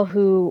Japanese girl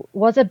who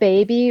was a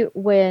baby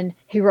when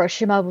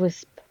Hiroshima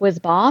was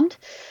bombed.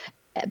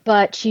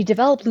 But she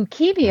developed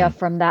leukemia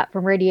from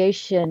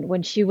radiation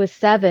when she was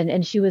 7,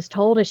 and she was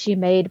told if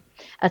there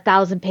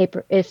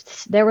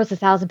was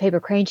 1,000 paper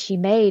cranes she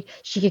made,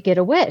 she could get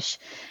a wish.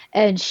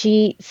 And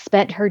she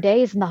spent her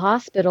days in the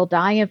hospital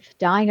dying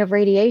of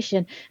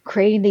radiation,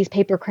 creating these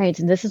paper cranes.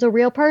 And this is a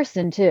real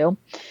person too.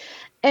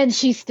 And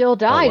she still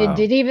died and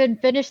didn't even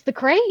finish the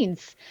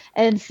cranes.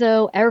 And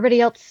so everybody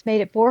else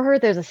made it for her.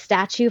 There's a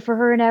statue for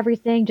her and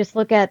everything. Just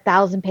look at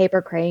 1,000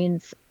 paper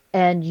cranes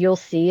and you'll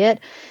see it.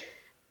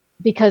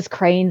 Because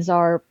cranes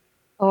are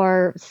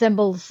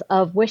symbols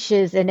of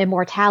wishes and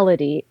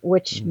immortality,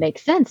 which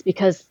makes sense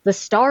because the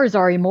stars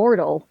are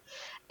immortal,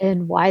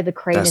 and why the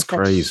crane is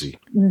crazy.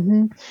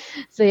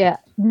 So yeah,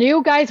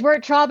 you guys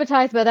weren't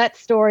traumatized by that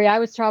story. I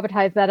was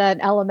traumatized by that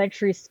in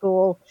elementary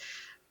school,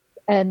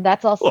 and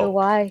that's also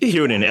why. You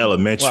hear it in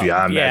elementary,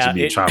 I imagine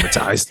being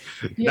traumatized.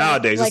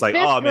 Nowadays, it's like,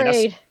 oh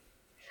man,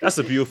 that's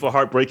a beautiful,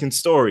 heartbreaking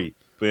story.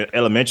 But in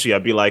elementary,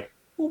 I'd be like,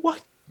 well,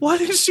 what? Why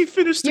didn't she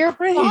finish the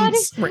cranes?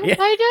 I know.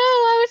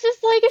 I was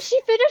just like, if she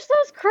finished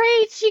those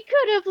cranes, she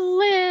could have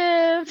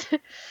lived.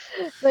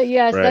 But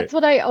yes, that's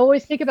what I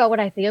always think about when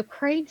I think of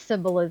crane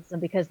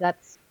symbolism, because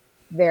that's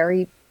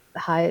very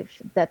high.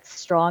 That's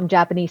strong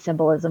Japanese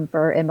symbolism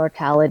for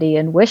immortality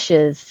and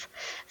wishes.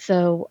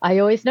 So I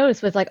always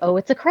notice was like, oh,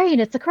 it's a crane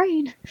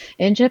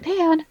in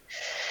Japan.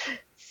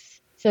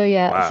 So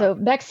yeah. So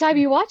next time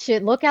you watch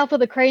it, look out for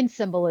the crane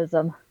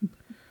symbolism.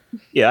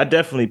 Yeah, I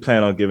definitely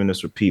plan on giving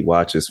this repeat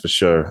watches for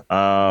sure.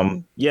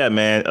 Yeah,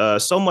 man.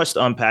 So much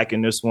to unpack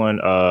in this one.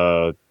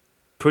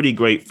 Pretty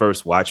great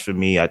first watch for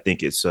me. I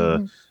think it's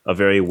a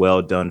very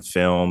well done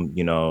film.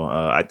 You know,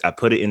 I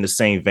put it in the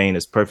same vein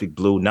as Perfect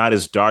Blue, not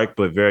as dark,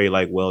 but very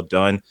well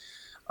done.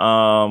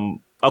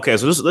 Okay,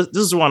 so this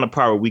is around the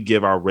part where we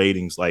give our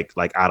ratings like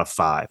out of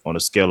 5 on a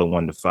scale of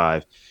 1 to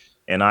 5,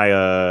 and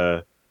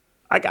I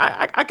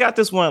got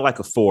this one like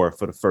a 4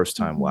 for the first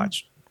time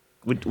watch.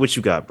 What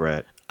you got,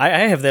 Brad?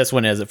 I have this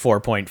one as a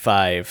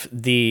 4.5.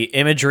 The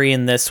imagery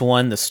in this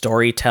one, the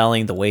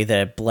storytelling, the way that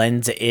it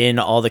blends in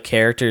all the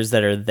characters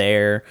that are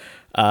there,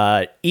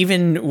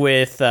 even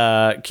with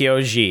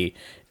Kyoji,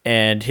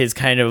 and his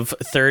kind of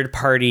third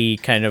party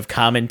kind of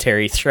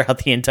commentary throughout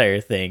the entire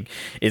thing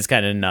is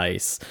kind of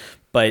nice.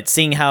 But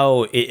seeing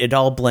how it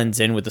all blends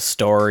in with the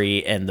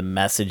story and the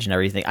message and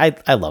everything,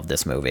 I love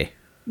this movie.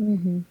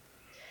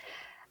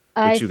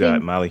 What you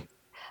got, Molly?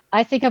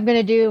 I think I'm going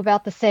to do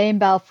about the same,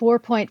 about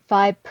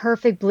 4.5.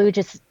 Perfect Blue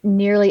just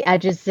nearly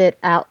edges it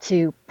out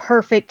to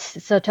perfect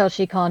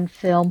Satoshi Kon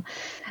film.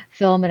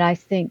 And I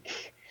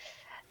think,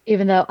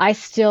 even though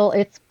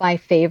it's my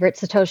favorite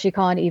Satoshi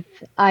Kon,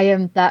 I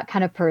am that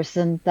kind of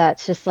person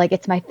that's just like,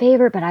 it's my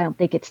favorite, but I don't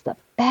think it's the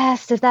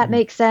best, if that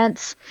makes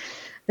sense.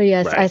 But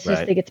yes, I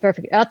just think it's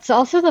perfect. That's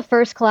also the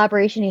first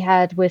collaboration he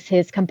had with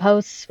his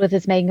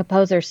main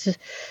composer,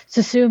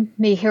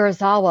 Susumi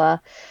Hirasawa,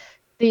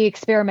 the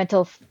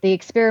experimental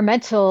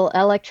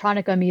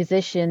electronica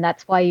musician.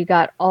 That's why you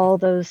got all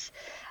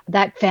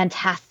that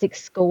fantastic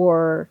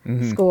scores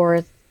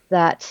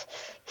that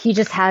he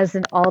just has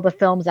in all the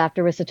films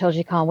after with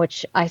Satoshi Kon,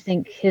 which I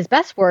think his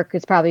best work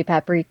is probably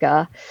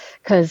Paprika,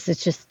 because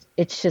it's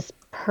just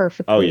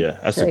perfectly. Oh yeah,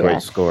 that's a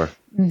great score.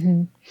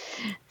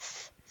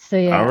 So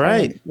yeah. All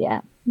right.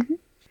 Yeah.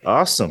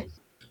 Awesome.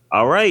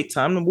 All right,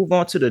 time to move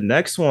on to the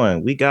next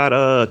one. We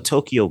got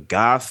Tokyo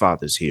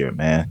Godfathers here,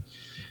 man.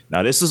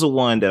 Now, this is a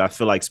one that I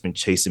feel like's been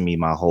chasing me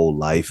my whole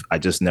life. I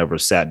just never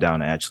sat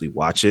down and actually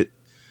watch it.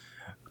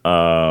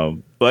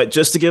 But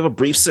just to give a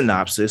brief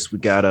synopsis, we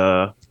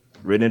got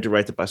written and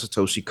directed by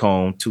Satoshi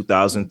Kon,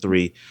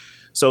 2003.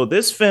 So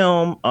this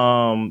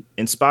film,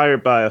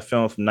 inspired by a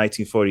film from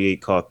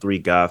 1948 called Three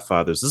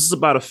Godfathers. This is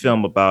about a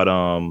film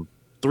about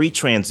three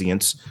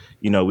transients.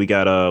 You know, we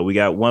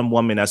got one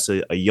woman that's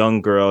a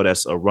young girl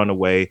that's a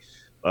runaway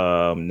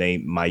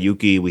named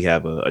Mayuki. We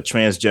have a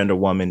transgender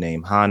woman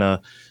named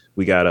Hana.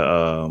 We got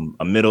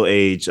a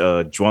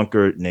middle-aged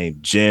drunkard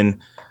named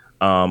Jin.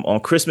 On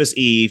Christmas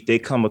Eve, they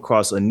come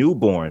across a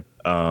newborn,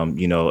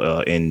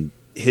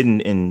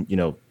 hidden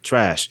in,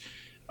 trash.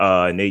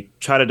 And they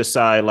try to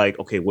decide, like,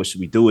 okay, what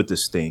should we do with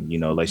this thing?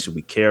 Like, should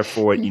we care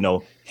for it?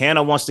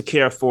 Hannah wants to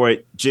care for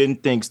it. Jin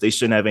thinks they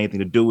shouldn't have anything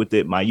to do with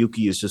it.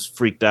 Mayuki is just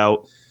freaked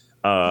out.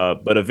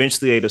 But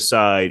eventually they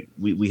decide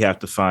we have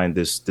to find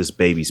this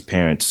baby's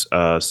parents.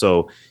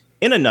 So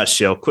in a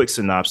nutshell, quick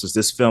synopsis,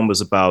 this film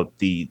is about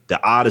the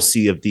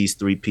odyssey of these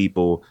three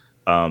people,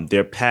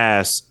 their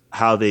past,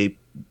 how they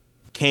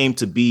came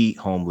to be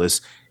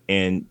homeless,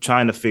 and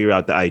trying to figure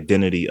out the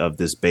identity of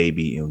this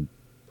baby and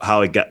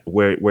how it got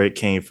where it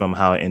came from,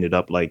 how it ended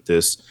up like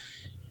this.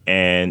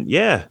 And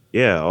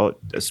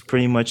that's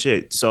pretty much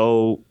it.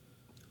 So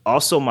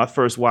also my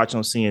first watch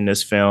on seeing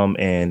this film,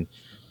 and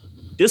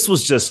this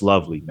was just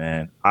lovely,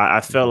 man.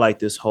 I felt like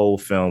this whole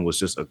film was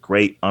just a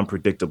great,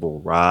 unpredictable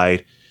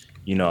ride.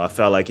 I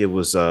felt like it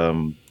was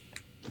a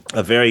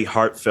very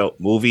heartfelt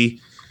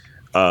movie.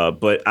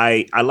 But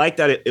I like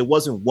that it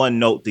wasn't one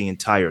note the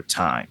entire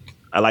time.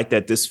 I like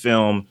that this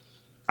film,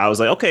 I was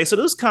like, okay, so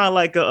this is kind of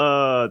like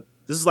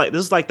this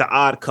is like the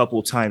Odd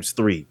Couple times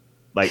three.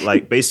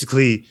 Like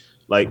basically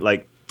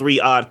like three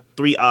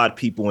odd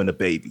people and a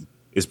baby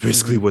is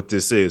basically what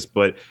this is.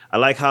 But I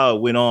like how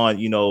it went on,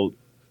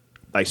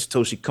 like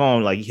Satoshi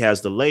Kon, like he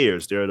has the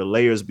layers. There are the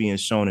layers being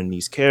shown in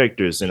these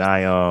characters. And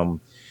I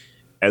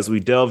as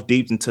we delve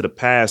deep into the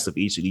past of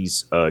each of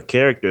these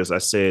characters, I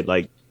said,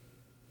 like,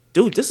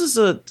 dude, this is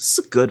a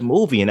good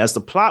movie. And as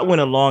the plot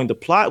went along, the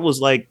plot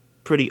was like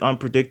pretty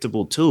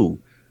unpredictable too.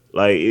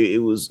 Like it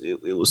was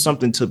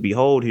something to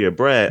behold here.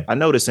 Brad, I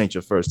know this ain't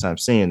your first time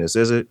seeing this,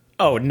 is it?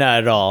 Oh, not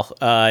at all.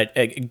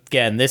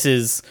 Again, this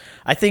is,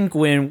 I think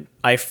when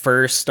I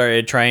first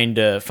started trying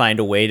to find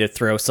a way to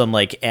throw some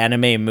like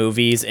anime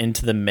movies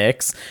into the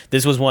mix,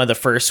 this was one of the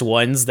first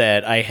ones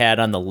that I had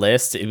on the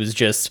list. It was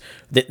just,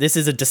 this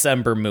is a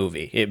December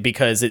movie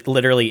because it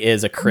literally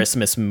is a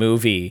Christmas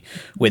movie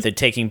with it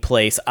taking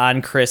place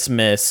on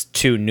Christmas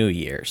to New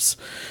Year's.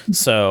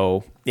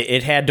 So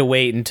it had to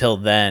wait until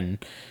then.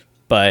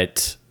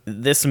 But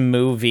this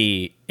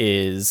movie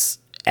is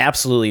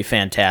absolutely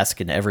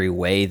fantastic in every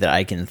way that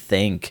I can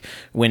think.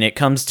 When it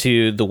comes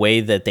to the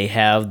way that they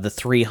have the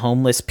three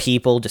homeless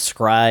people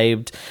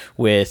described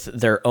with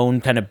their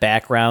own kind of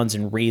backgrounds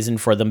and reason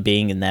for them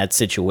being in that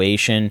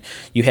situation.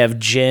 You have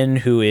Jin,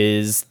 who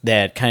is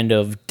that kind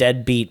of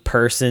deadbeat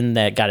person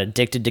that got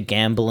addicted to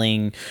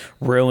gambling,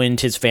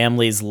 ruined his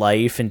family's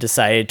life, and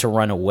decided to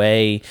run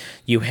away.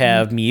 You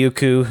have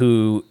Miyuki,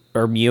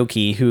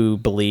 who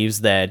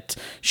believes that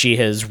she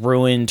has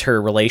ruined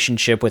her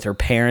relationship with her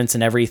parents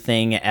and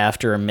everything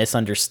after a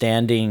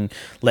misunderstanding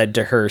led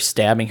to her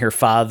stabbing her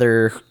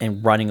father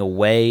and running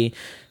away.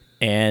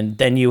 And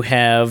then you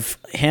have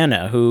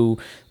Hannah, who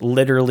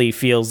literally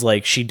feels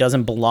like she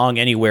doesn't belong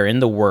anywhere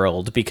in the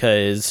world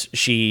because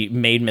she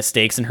made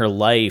mistakes in her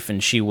life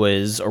and she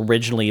was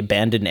originally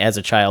abandoned as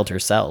a child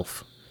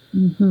herself.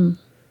 Mm-hmm.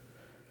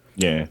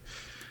 Yeah.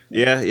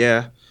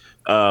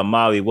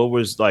 Molly, what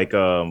was like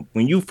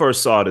when you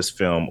first saw this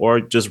film, or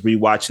just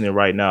rewatching it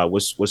right now?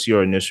 What's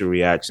your initial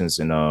reactions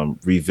and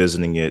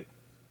revisiting it?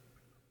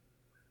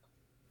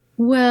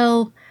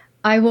 Well,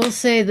 I will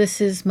say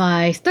this is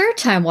my third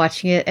time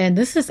watching it, and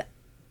this is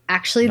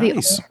actually the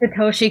Nice. only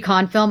Satoshi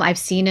Kon film I've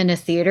seen in a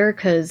theater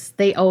because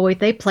they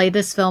play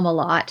this film a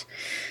lot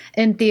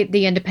in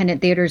the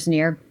independent theaters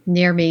near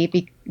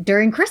me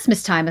during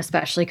Christmas time,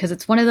 especially because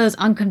it's one of those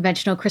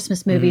unconventional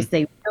Christmas movies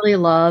they really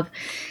love,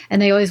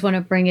 and they always want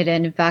to bring it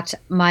in. In fact,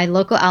 my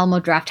local Alamo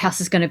Draft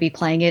House is going to be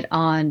playing it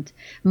on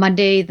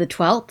Monday the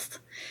 12th.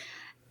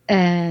 I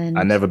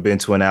And never been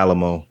to an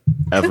Alamo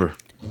ever.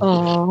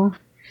 oh,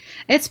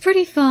 it's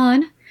pretty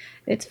fun.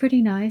 It's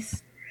pretty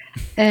nice,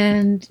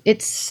 and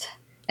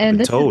Been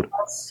this is told.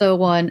 also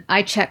one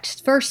I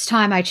checked. First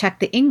time I checked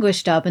the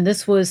English dub, and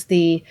this was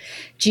the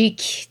G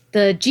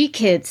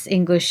Kids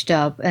English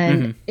dub.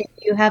 And if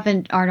you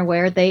aren't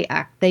aware, they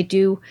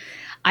do.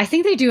 I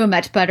think they do a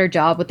much better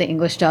job with the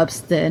English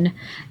dubs than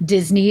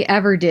Disney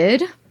ever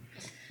did.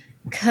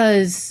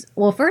 Because,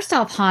 well, first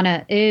off,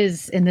 Hana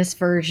is in this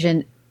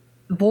version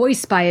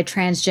voiced by a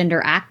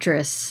transgender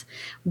actress,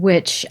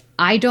 which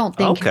I don't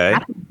think Okay.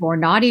 happened before,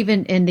 not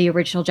even in the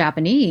original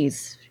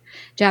Japanese.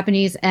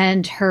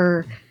 And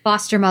her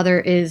foster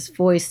mother is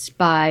voiced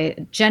by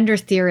gender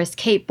theorist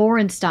Kate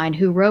Borenstein,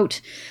 who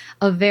wrote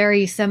a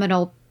very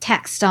seminal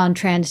text on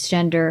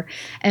transgender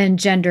and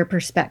gender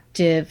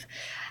perspective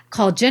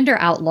called Gender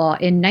Outlaw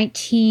in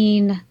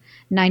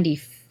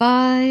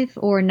 1995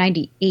 or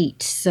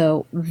 98,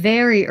 so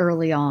very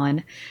early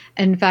on.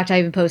 In fact, I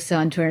even posted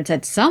on Twitter and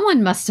said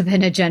someone must have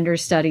been a gender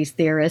studies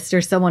theorist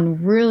or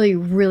someone really,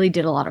 really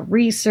did a lot of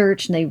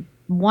research, and they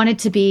wanted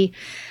to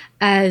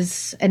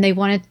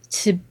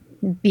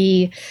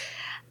be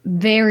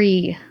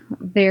very,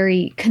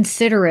 very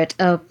considerate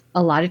of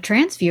a lot of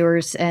trans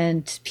viewers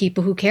and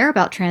people who care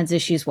about trans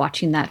issues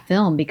watching that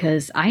film,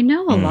 because I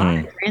know a lot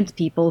of trans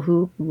people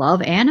who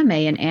love anime,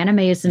 and anime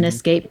is an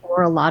escape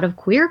for a lot of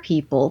queer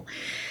people.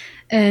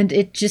 And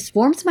it just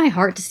warms my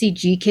heart to see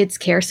G Kids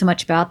care so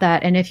much about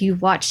that. And if you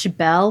watched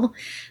Belle,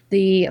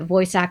 the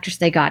voice actress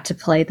they got to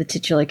play the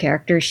titular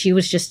character, she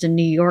was just a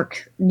New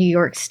York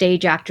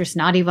stage actress,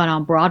 not even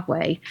on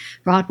Broadway.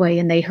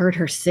 And they heard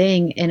her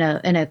sing in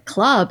a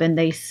club, and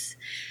they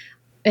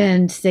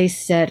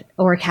said,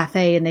 or a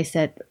cafe, and they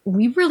said,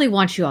 we really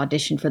want you to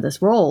audition for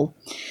this role.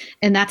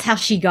 And that's how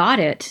she got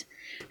it.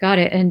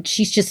 And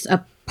she's just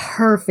a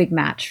perfect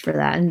match for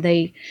that. And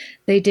they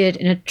did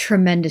a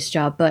tremendous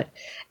job. But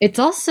it's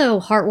also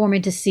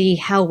heartwarming to see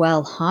how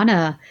well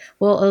Hana,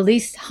 well, at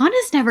least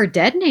Hana's never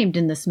dead named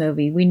in this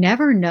movie. We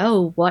never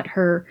know what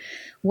her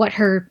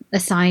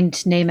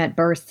assigned name at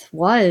birth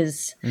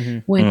was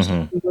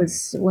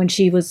when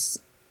she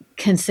was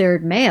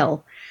considered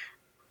male.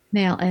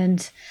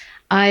 And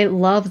I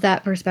love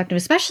that perspective,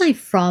 especially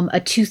from a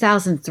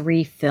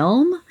 2003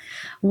 film,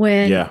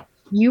 when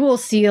you will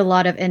see a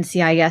lot of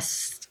NCIS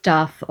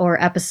stuff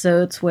or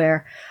episodes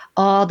where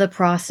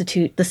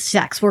the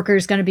sex worker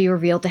is going to be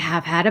revealed to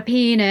have had a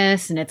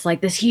penis, and it's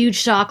like this huge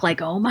shock,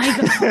 like, oh my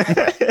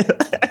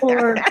god,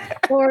 or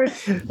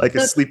like a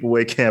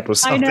sleepaway camp or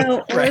something. I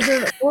know,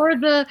 or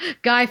the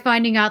guy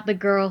finding out the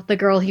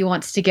girl he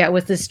wants to get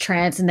with is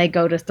trans, and they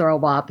go to throw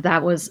up.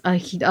 That was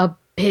a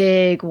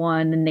big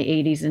one in the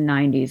 80s and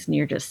 90s, and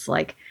you're just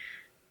like,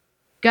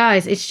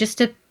 guys, it's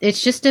just a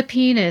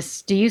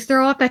penis. Do you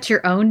throw up at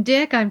your own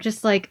dick? I'm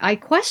just like, I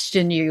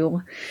question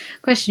you.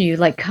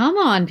 Like, come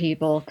on,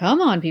 people.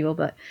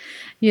 But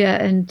yeah,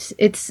 and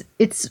it's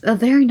a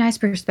very nice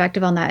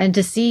perspective on that, and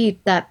to see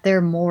that they're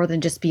more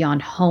than just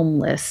beyond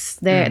homeless.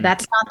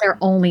 That's not their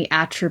only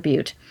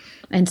attribute.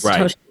 And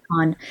Satoshi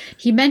Kon,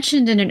 he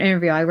mentioned in an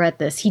interview, I read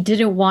this, he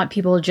didn't want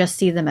people to just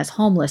see them as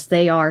homeless.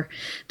 They are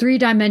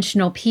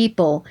three-dimensional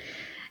people,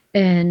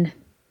 and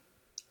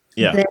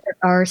there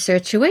are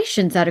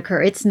situations that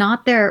occur. It's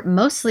not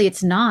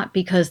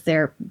because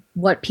they're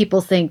what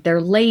people think.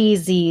 They're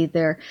lazy.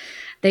 They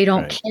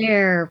don't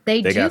care.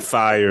 They got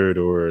fired,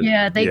 or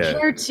they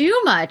care too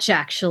much,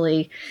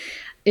 actually,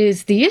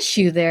 is the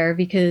issue there,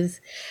 because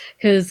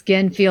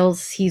Gen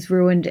feels he's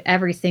ruined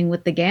everything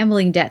with the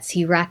gambling debts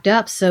he racked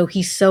up. So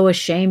he's so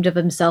ashamed of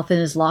himself and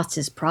has lost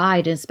his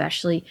pride, and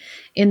especially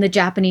in the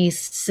Japanese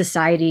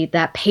society,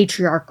 that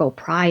patriarchal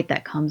pride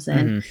that comes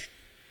in.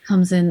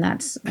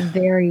 That's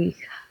very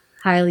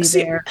highly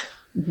there.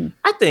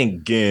 I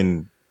think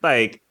Gen,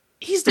 like,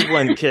 he's the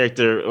one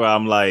character where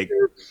I'm like,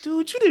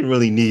 dude, you didn't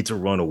really need to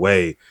run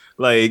away.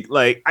 I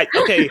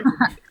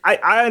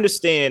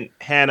understand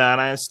Hana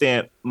and I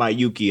understand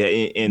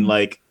Mayuki, and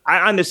like,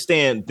 I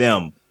understand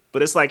them,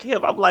 but it's like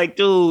him. I'm like,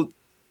 dude,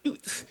 you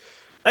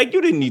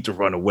didn't need to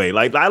run away.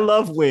 Like, I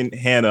love when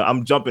Hana,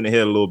 I'm jumping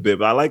ahead a little bit,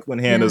 but I like when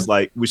Hana's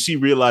like, when she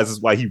realizes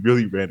why he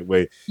really ran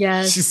away.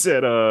 Yes. She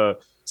said,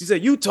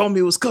 you told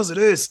me it was because of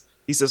this.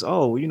 He says,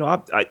 oh,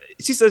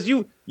 she says,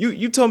 you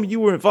told me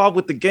you were involved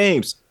with the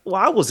games. Well,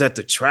 I was at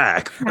the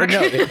track. Or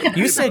no,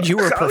 you said you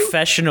were a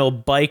professional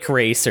bike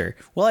racer.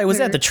 Well, I was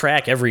at the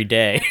track every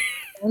day.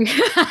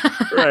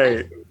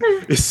 Right.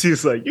 And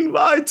she's like, you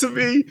lied to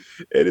me.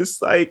 And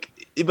it's like,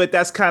 but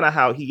that's kind of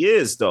how he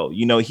is, though.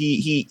 You know,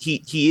 he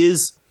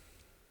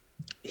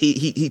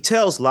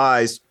tells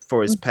lies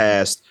for his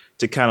past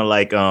to kind of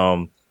like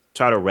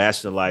try to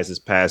rationalize his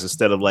past,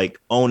 instead of like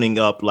owning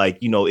up, like,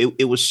 you know,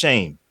 it was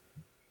shame.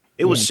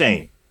 It was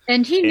shame.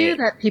 And he knew And-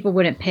 that people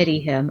wouldn't pity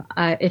him.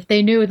 If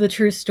they knew the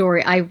true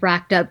story, I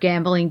racked up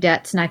gambling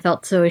debts and I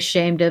felt so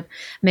ashamed of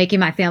making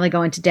my family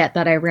go into debt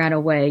that I ran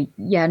away.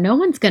 Yeah, no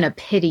one's going to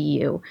pity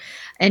you.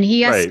 And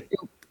he has Right. to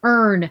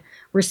earn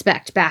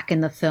respect back in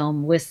the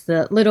film with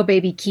the little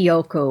baby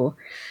Kyoko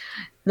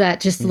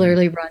that just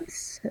literally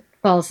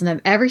falls in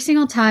them. Every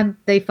single time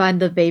they find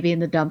the baby in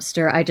the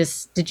dumpster,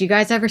 did you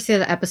guys ever see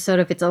the episode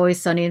of It's Always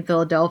Sunny in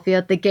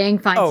Philadelphia? The gang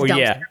finds Oh, a dumpster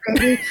yeah.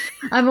 baby.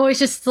 I'm always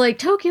just like,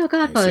 Tokyo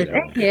Godfather, that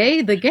one.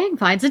 aka the gang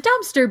finds a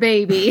dumpster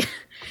baby.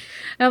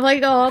 I'm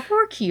like, oh,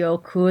 poor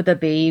Kyoko, the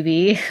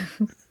baby.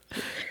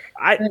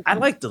 I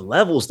like the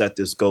levels that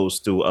this goes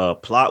through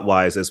plot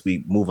wise as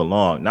we move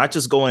along, not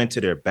just going into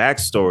their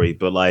backstory,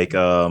 but like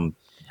I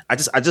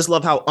just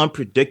love how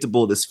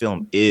unpredictable this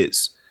film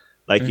is.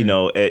 Like, you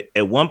know,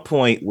 at one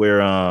point where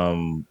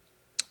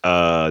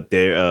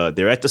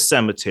they're at the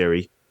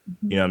cemetery,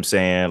 you know what I'm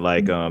saying?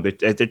 Like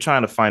they're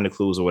trying to find the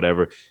clues or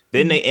whatever.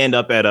 Then they end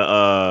up at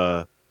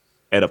a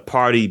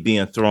party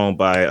being thrown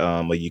by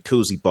a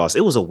Yakuza boss.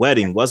 It was a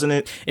wedding, wasn't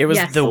it? It was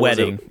Yes. the Or was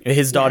wedding,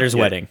 his daughter's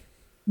Yeah. wedding.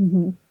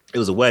 It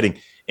was a wedding,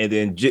 and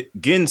then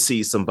Gin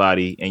sees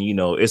somebody, and you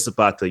know it's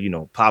about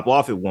to pop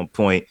off at one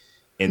point,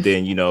 and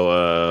then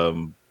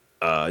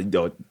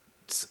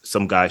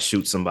some guy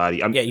shoots somebody.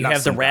 Yeah, you not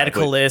have the some guy, but-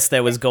 radicalist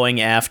that was going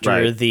after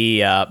Right.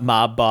 the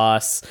mob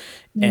boss,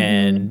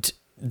 and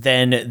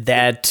then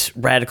that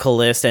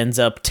radicalist ends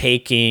up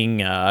taking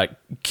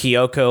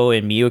Kyoko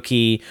and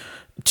Miyuki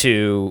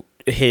to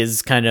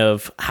his kind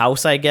of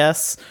house, I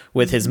guess,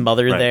 with his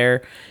mother Right.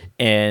 there.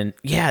 And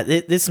yeah,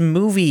 this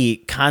movie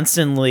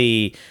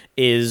constantly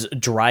is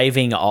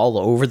driving all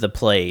over the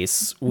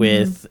place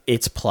with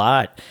its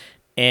plot.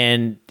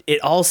 And it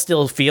all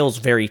still feels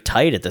very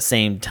tight at the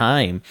same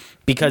time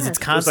because it's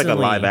It's like constantly a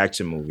live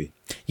action movie.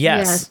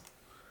 Yes. Yes.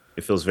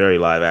 It feels very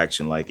live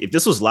action. Like if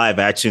this was live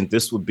action,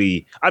 this would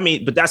be. I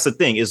mean, but that's the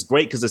thing. It's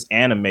great because it's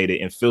animated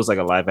and feels like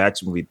a live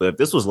action movie. But if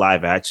this was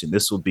live action,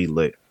 this would be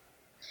lit.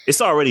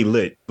 It's already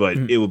lit, but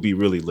it would be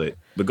really lit.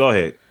 But go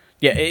ahead.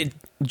 Yeah,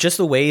 just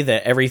the way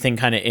that everything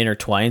kind of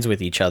intertwines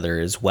with each other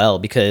as well.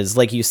 Because,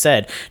 like you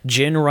said,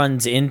 Jin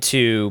runs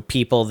into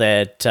people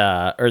that,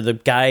 or the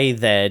guy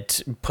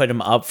that put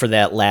him up for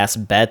that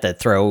last bet that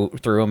threw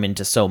him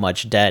into so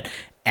much debt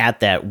at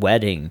that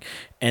wedding.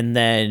 And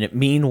then,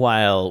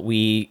 meanwhile,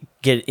 we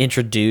get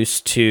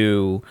introduced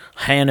to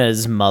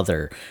Hannah's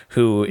mother,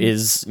 who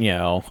is,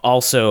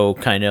 also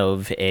kind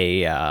of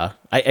a,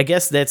 I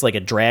guess that's like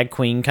a drag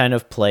queen kind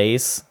of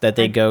place that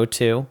they go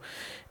to.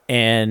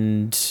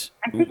 And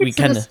I think we it's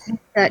kind of,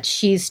 that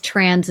she's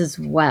trans as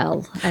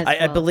well.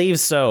 I believe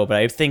so, but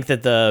I think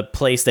that the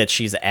place that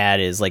she's at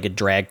is like a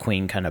drag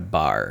queen kind of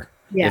bar,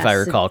 if I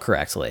Yes. recall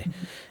correctly.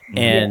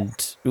 And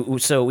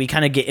so we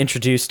kind of get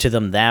introduced to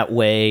them that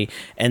way.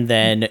 And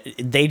then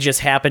they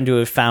just happen to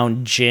have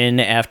found Jin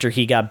after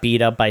he got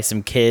beat up by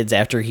some kids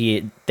after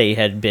they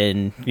had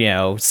been,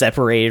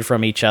 separated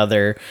from each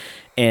other.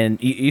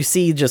 And you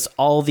see just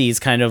all these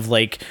kind of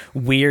like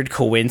weird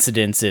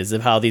coincidences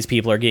of how these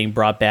people are getting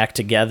brought back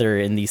together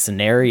in these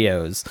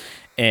scenarios.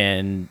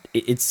 And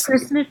it's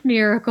Christmas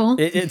miracle.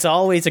 it's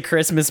always a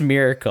Christmas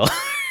miracle.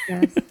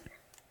 Yes.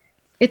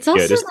 It's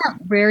also this- that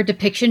rare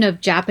depiction of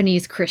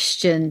Japanese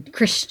Christian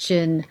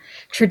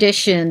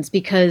traditions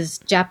because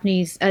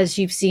Japanese, as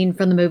you've seen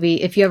from the movie,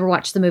 if you ever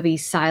watched the movie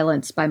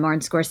Silence by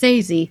Martin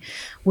Scorsese,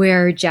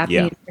 where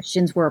Japanese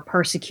Christians were a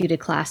persecuted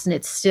class, and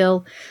it's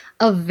still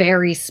a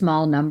very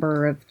small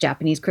number of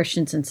Japanese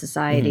Christians in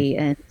society,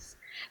 and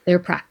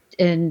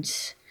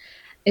and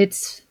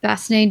it's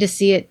fascinating to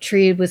see it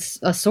treated with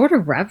a sort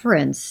of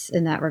reverence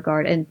in that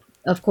regard. And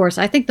of course,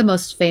 I think the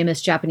most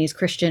famous Japanese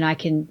Christian I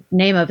can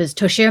name of is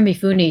Toshiro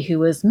Mifune, who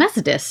was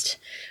Methodist,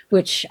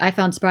 which I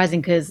found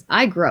surprising because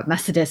I grew up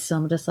Methodist. So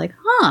I'm just like,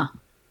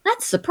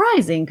 that's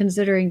surprising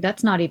considering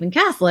that's not even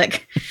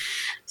Catholic.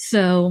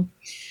 So,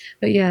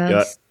 but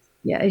yeah,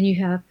 and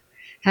you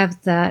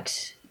have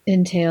that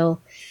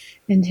entail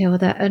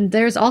with that. And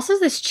there's also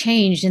this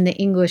change in the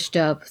English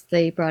dub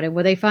they brought in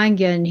where they find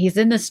Gin, he's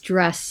in this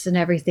dress and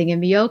everything.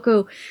 And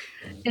Miyoko,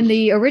 in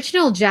the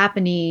original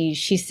Japanese,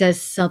 she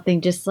says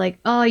something just like,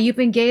 "Oh, you've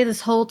been gay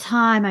this whole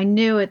time. I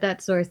knew it,"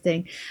 that sort of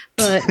thing.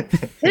 But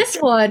this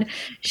one,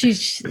 she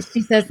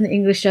says in the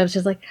English dub,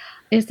 she's like,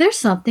 "Is there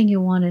something you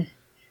want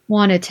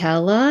to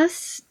tell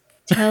us?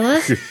 Tell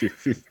us?"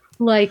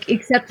 Like,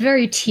 except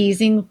very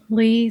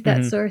teasingly,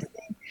 that sort of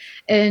thing,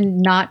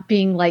 and not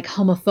being like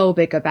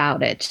homophobic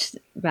about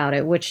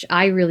it, which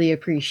I really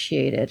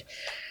appreciated.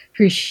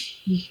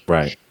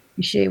 Right.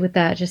 Appreciate with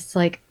that, just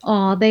like,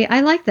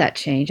 I like that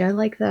change. I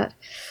like that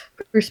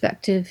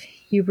perspective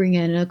you bring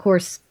in. And of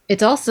course,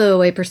 it's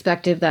also a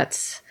perspective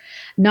that's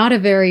not a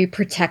very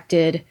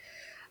protected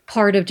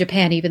part of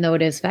Japan, even though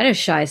it is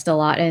fetishized a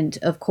lot. And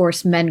of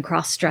course, men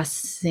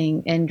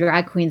cross-dressing and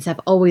drag queens have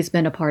always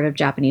been a part of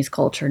Japanese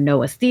culture.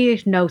 No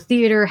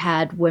theater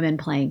had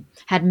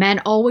men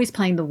always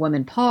playing the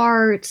women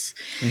parts.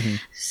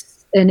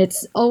 And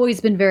it's always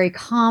been very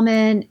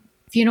common.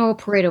 Funeral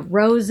Parade of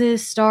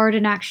Roses starred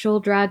an actual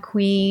drag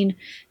queen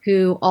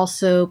who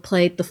also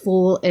played the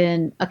fool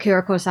in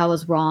Akira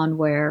Kurosawa's Ron,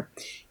 where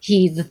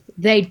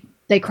they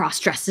cross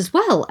dressed as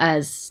well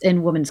as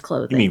in women's You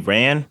mean clothing.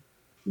 Rand?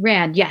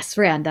 Rand, yes,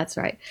 Rand, that's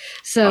right. Oh,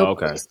 So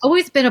okay. it's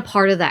always been a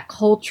part of that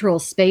cultural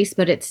space,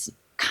 but it's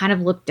kind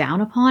of looked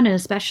down upon, and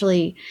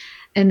especially,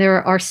 and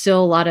there are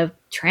still a lot of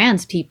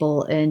trans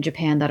people in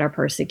Japan that are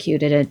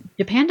persecuted, and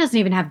Japan doesn't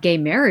even have gay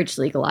marriage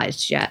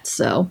legalized yet.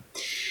 So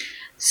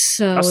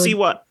Y'all see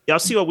what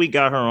we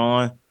got her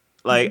on?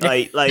 Like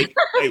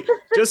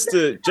just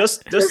the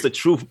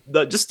truth,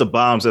 just the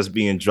bombs that's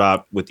being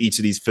dropped with each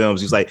of these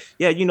films. He's like,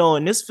 yeah,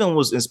 and this film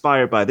was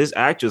inspired by this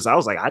actress. I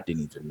was like, I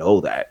didn't even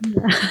know that.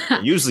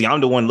 Usually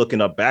I'm the one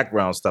looking up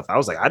background stuff. I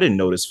was like, I didn't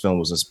know this film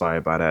was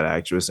inspired by that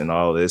actress and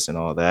all this and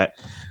all that.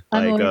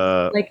 I'm Like,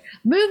 always like,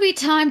 movie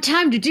time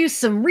to do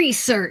some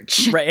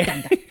research.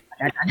 Right.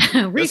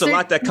 there's a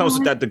lot that comes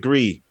with that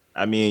degree.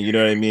 I mean, you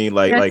know what I mean?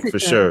 Like Yes, for it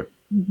does. sure.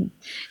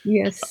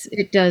 Yes,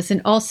 it does,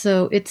 and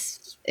also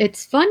it's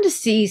fun to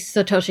see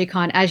Satoshi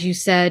Kon, as you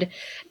said,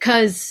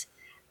 because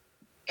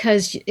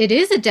it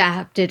is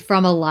adapted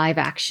from a live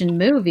action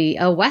movie,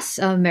 a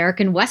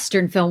American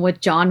Western film with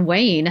John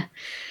Wayne,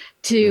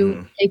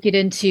 to take it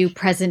into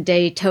present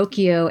day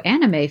Tokyo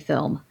anime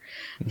film.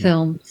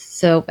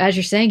 So as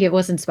you're saying, it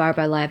was inspired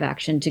by live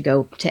action to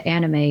go to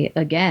anime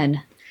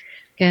again,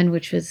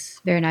 which was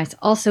very nice.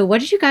 Also,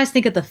 what did you guys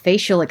think of the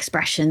facial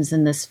expressions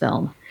in this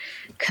film?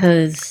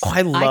 Because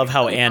I love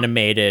how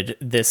animated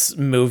this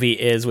movie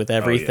is with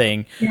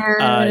everything.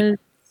 Yes.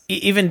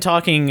 Even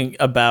talking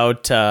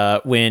about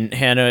when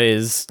Hannah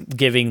is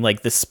giving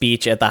like the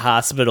speech at the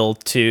hospital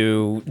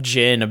to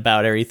Jin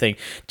about everything,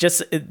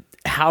 just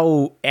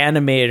how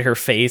animated her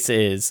face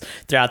is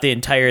throughout the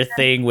entire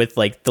thing, with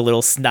like the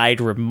little snide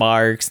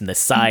remarks and the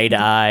side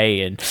eye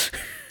and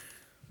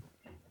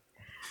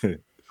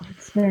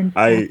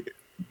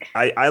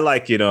I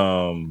like it.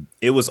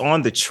 It was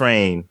on the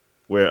train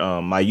where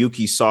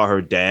Mayuki saw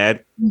her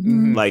dad,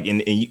 like,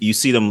 and you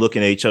see them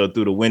looking at each other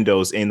through the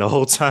windows, and the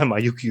whole time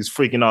Mayuki is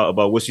freaking out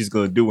about what she's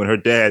gonna do, and her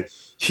dad,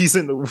 he's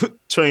in the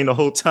train the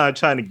whole time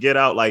trying to get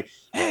out, like,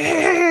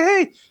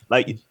 hey.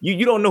 Like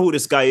you don't know who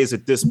this guy is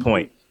at this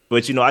point,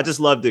 but I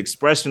just love the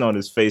expression on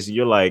his face, and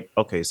you're like,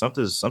 okay,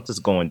 something's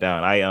going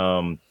down.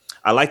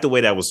 I like the way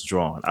that was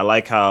drawn. I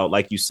like how,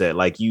 like you said,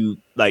 like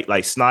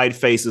snide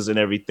faces and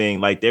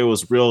everything. Like there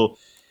was real.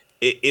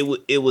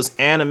 It was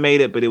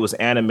animated, but it was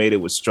animated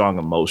with strong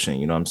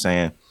emotion. You know what I'm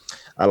saying?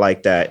 I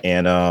like that,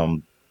 and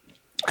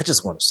I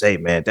just want to say,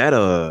 man,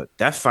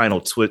 that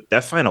final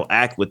that final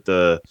act with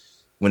the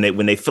when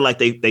they feel like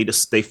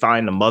they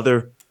find the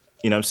mother.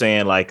 You know what I'm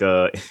saying? Like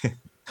I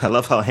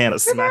love how Hannah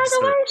smacks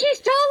her. She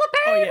stole a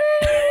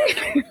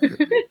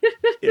baby.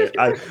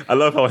 Yeah, I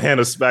love how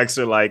Hannah smacks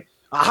her like,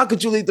 how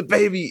could you leave the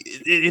baby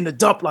in the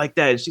dump like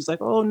that? And she's like,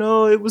 oh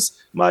no, it was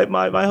my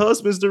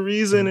husband's the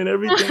reason and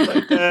everything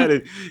like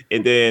that.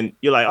 And then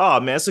you're like, oh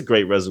man, it's a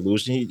great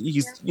resolution.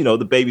 He's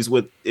the baby's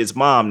with his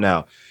mom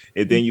now.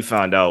 And then you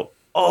find out,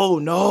 oh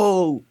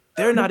no,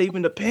 they're not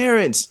even the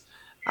parents.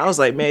 I was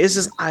like, man,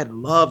 I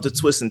love the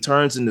twists and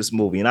turns in this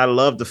movie. And I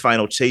love the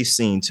final chase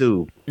scene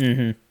too.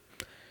 Mm-hmm.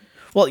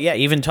 Well, yeah,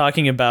 even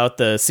talking about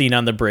the scene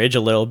on the bridge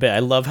a little bit, I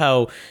love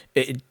how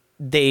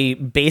they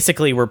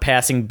basically were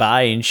passing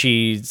by, and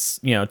she's,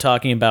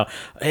 talking about,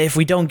 if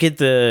we don't get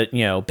the,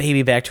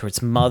 baby back to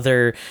its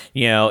mother,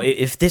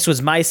 if this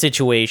was my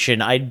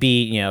situation, I'd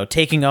be,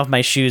 taking off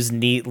my shoes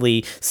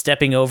neatly,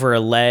 stepping over a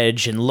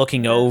ledge and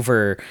looking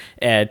over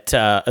at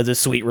the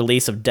sweet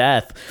release of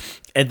death.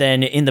 And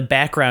then in the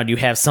background, you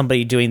have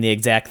somebody doing the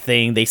exact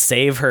thing. They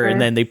save her,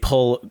 and then they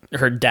pull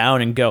her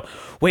down and go,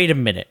 wait a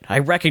minute, I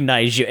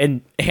recognize you.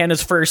 And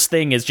Hannah's first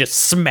thing is just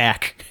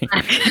smack.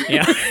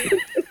 Yeah.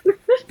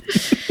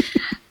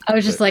 I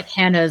was just like,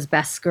 Hannah is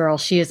best girl.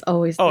 She is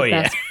always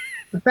the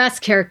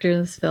best character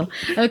in this film.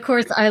 And of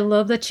course, I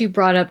love that you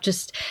brought up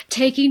just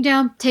taking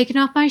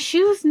off my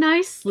shoes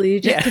nicely,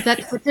 just because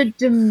that's such a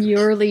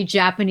demurely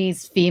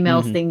Japanese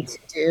female thing to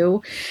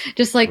do.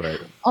 Just like,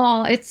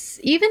 oh, it's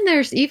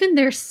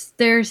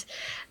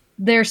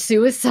their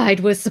suicide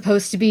was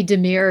supposed to be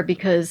demure,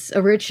 because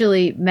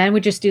originally men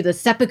would just do the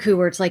seppuku,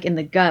 where it's like in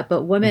the gut,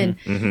 but women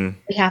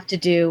they have to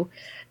do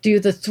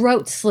the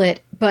throat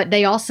slit, but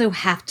they also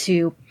had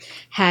to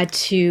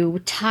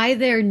tie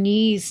their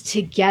knees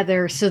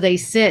together so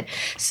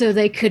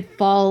they could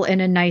fall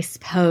in a nice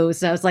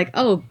pose. I was like,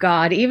 oh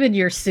God, even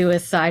your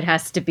suicide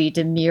has to be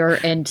demure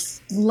and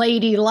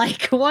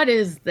ladylike. What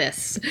is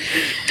this?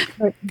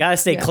 But, gotta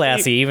stay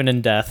classy, even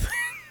in death.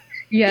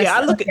 Yes,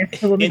 I look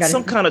at in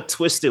some kind of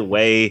twisted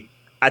way.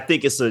 I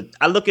think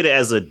I look at it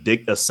as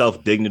a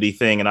self-dignity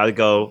thing, and I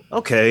go,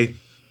 okay.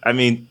 I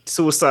mean,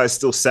 suicide's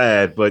still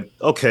sad, but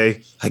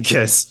okay, I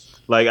guess.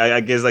 Like, I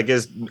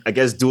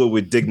guess do it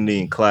with dignity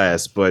and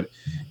class. But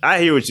I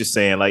hear what you're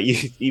saying. Like,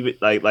 even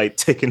like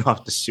taking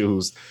off the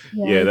shoes.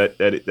 Yeah,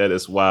 that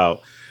is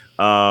wild.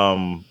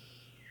 I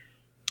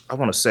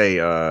want to say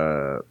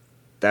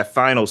that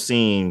final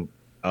scene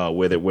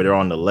where they're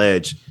on the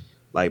ledge.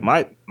 Like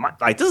my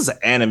like this is an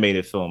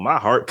animated film. My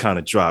heart kind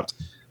of dropped.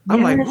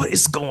 I'm like, what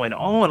is going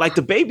on? Like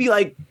the baby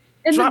like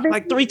And dropped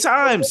like 3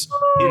 times.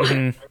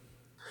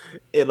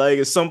 It like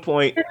at some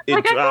point it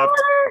like, dropped.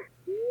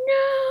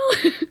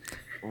 No.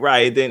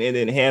 Right. And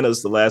then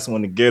Hannah's the last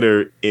one to get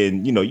her.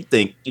 And you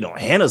think,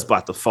 Hannah's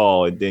about to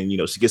fall, and then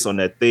she gets on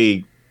that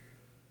thing.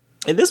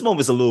 And this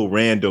moment's a little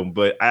random,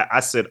 but I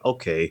said,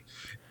 okay,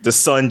 the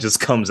sun just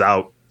comes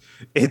out.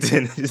 And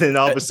then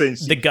all of a sudden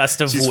the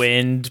gust of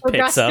wind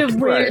picks up.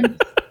 Right.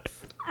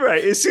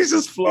 Right. And she's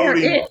just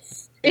floating.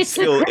 It's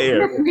still a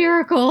air.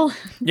 miracle.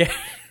 Yeah.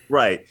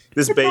 Right.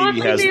 This It's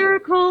baby a has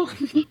miracle.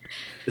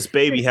 this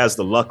baby has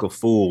the luck of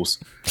fools.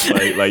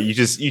 Like you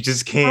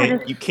just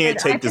can't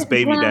take this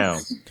baby down.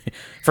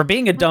 For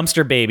being a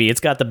dumpster baby,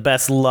 it's got the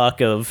best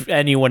luck of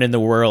anyone in the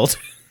world.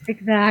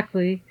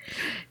 Exactly.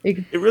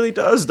 It really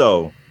does,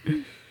 though.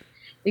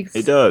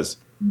 It does.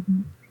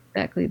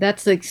 Exactly.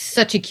 That's like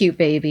such a cute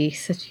baby.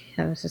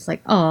 I was just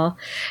like, oh.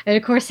 And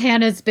of course,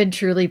 Hannah's been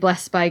truly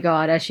blessed by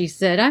God. As she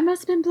said, I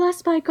must have been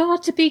blessed by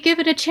God to be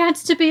given a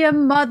chance to be a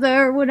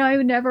mother when I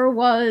never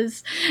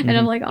was. And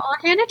I'm like, oh,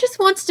 Hannah just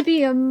wants to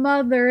be a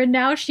mother. And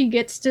now she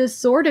gets to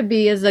sort of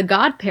be as a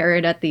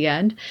godparent at the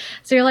end.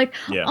 So you're like,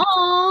 Yeah.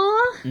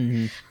 oh.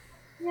 Mm-hmm.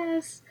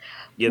 Yes.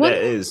 Yeah, What-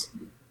 that is.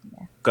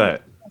 Go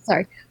ahead.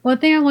 Sorry. One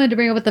thing I wanted to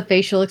bring up with the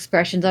facial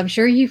expressions, I'm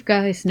sure you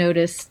guys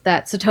noticed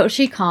that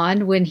Satoshi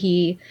Kon, when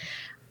he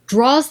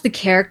draws the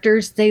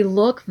characters, they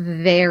look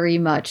very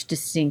much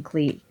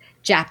distinctly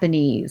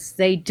Japanese.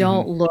 They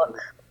don't look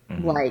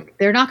like,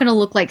 they're not going to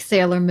look like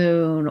Sailor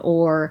Moon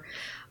or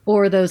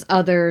those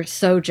other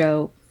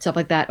Sojo, stuff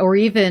like that, or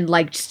even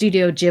like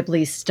Studio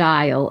Ghibli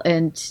style.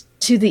 And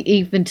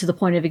even to the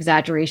point of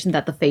exaggeration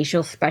that the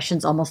facial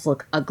expressions almost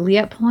look ugly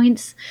at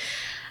points.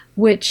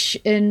 Which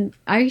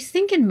I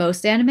think in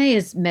most anime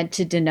is meant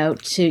to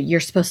denote you're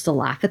supposed to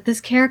laugh at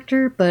this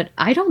character, but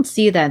I don't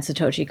see that in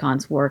Satoshi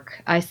Kon's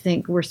work. I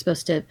think we're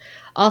supposed to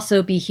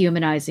also be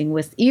humanizing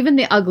with even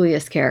the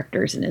ugliest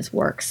characters in his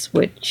works,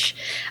 which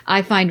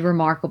I find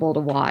remarkable to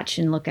watch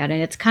and look at.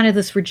 And it's kind of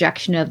this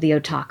rejection of the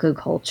otaku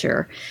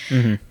culture,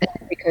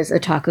 because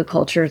otaku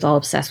culture is all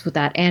obsessed with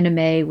that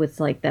anime,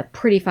 with like that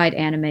prettified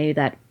anime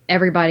that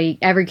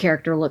every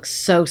character looks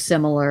so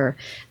similar,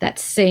 that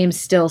same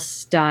still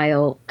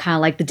style, kind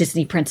of like the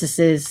Disney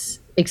princesses,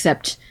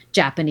 except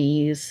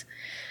Japanese.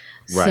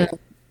 Right. So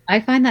I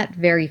find that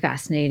very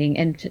fascinating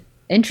and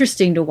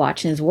interesting to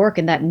watch in his work,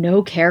 and that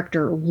no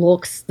character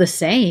looks the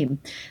same.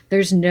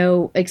 There's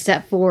no,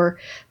 except for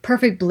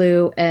Perfect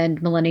Blue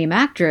and Millennium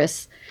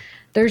Actress,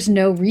 there's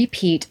no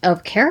repeat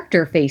of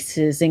character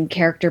faces and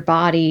character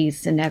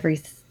bodies and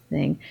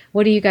everything.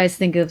 What do you guys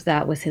think of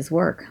that with his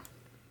work?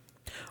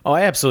 Oh,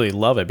 I absolutely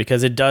love it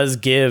because it does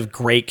give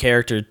great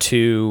character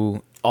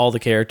to all the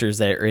characters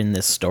that are in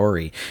this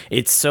story.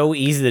 It's so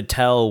easy to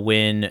tell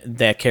when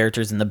that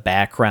character's in the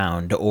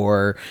background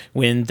or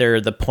when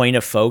they're the point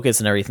of focus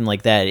and everything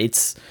like that.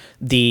 It's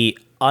the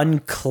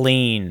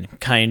unclean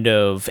kind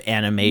of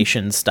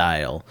animation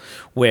style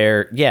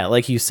where, yeah,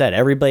 like you said,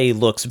 everybody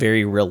looks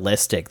very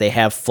realistic. They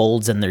have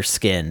folds in their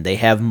skin. They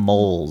have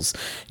moles.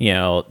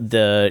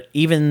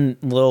 Even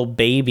little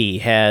baby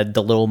had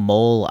the little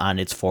mole on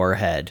its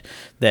forehead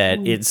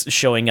that it's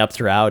showing up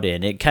throughout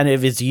in. It kind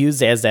of is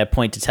used as that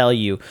point to tell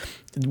you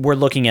we're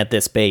looking at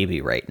this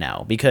baby right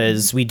now,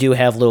 because we do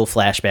have little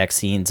flashback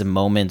scenes and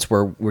moments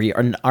where we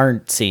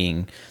aren't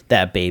seeing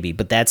that baby,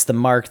 but that's the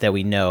mark that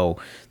we know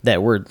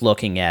that we're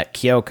looking at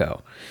Kyoko.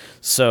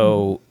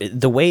 So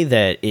the way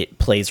that it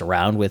plays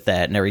around with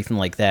that and everything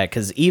like that,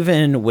 because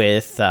even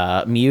with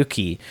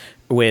Miyuki,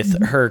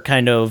 with her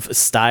kind of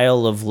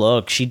style of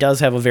look, she does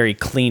have a very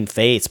clean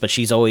face, but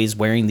she's always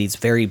wearing these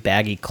very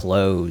baggy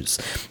clothes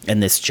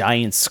and this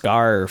giant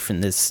scarf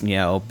and this,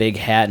 big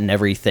hat and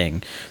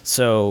everything.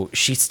 So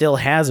she still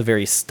has a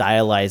very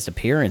stylized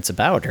appearance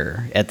about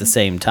her at the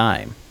same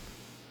time.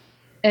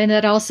 And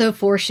that also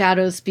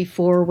foreshadows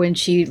before, when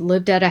she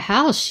lived at a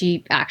house,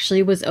 she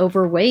actually was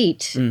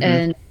overweight,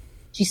 and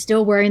she's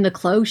still wearing the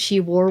clothes she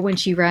wore when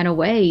she ran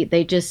away.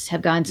 They just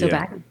have gotten so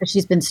bad because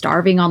she's been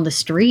starving on the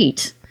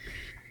street.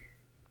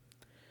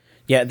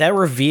 Yeah, that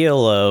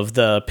reveal of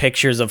the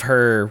pictures of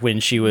her when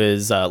she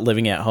was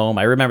living at home.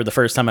 I remember the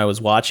first time I was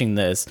watching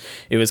this,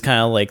 it was kind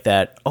of like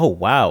that. Oh,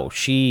 wow,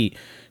 she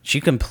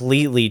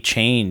completely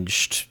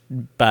changed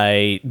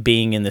by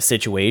being in the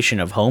situation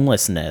of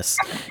homelessness.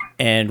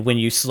 And when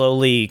you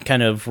slowly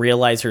kind of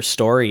realize her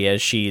story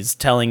as she's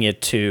telling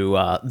it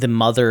to the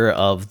mother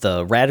of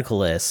the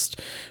radicalist,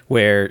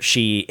 where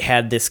she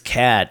had this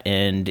cat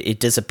and it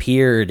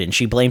disappeared and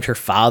she blamed her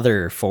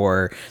father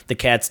for the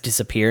cat's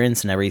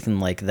disappearance and everything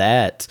like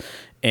that.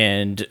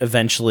 And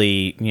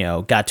eventually,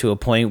 got to a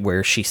point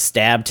where she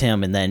stabbed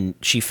him, and then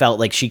she felt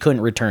like she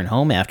couldn't return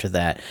home after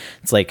that.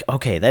 It's like,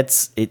 okay,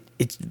 that's it.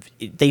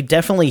 They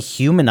definitely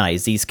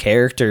humanize these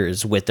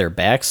characters with their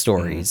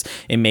backstories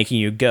and making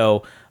you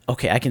go,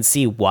 okay, I can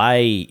see why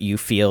you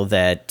feel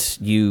that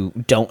you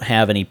don't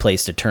have any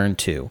place to turn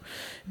to.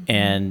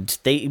 And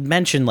they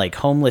mentioned like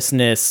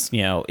homelessness,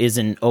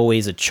 isn't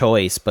always a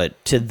choice,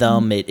 but to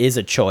them it is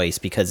a choice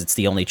because it's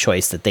the only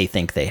choice that they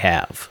think they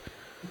have.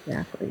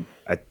 Exactly.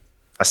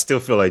 I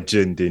still feel like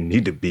Jin didn't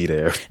need to be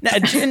there. Now,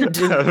 Jin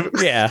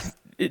yeah.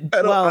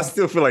 I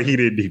still feel like he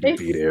didn't need to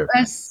be there.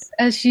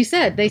 As she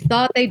said, they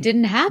thought they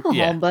didn't have a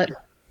home, but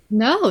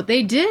no,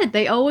 they did.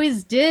 They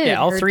always did. Yeah,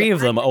 all three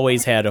of them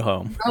always had a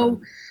home.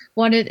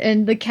 Wanted,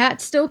 and the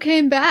cat still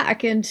came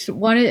back and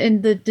wanted,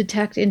 and the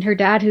detective and her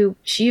dad, who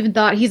she even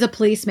thought, he's a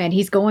policeman,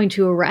 he's going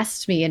to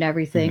arrest me and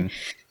everything.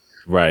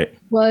 Right.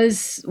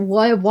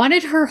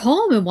 Wanted her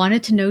home and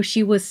wanted to know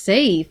she was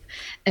safe.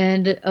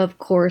 And of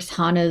course,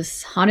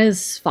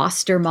 Hana's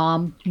foster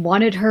mom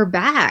wanted her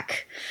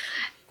back.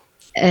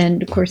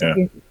 And of course,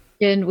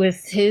 and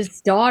with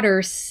his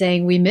daughter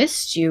saying, "We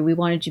missed you, we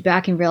wanted you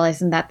back," and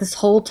realizing that this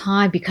whole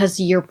time, because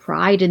of your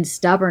pride and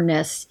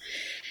stubbornness,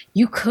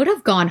 you could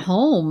have gone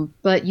home,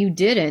 but you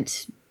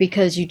didn't,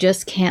 because you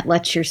just can't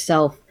let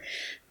yourself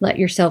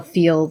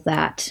feel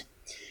that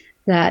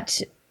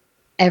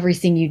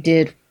everything you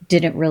did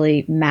didn't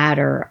really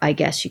matter, I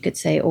guess you could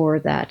say, or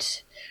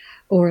that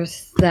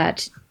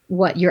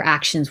what your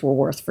actions were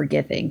worth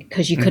forgiving,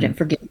 because you couldn't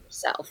forgive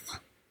yourself.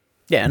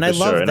 Yeah, and I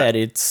love that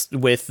it's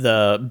with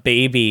the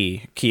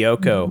baby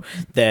Kyoko,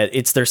 that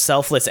it's their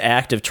selfless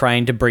act of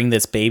trying to bring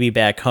this baby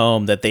back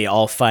home, that they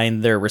all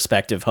find their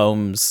respective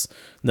homes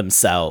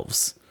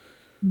themselves.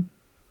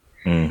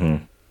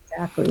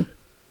 Exactly.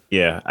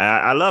 Yeah,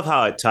 I love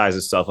how it ties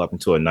itself up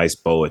into a nice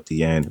bow at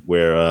the end,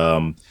 where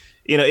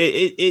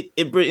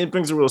it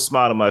brings a real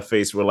smile to my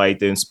face, where like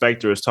the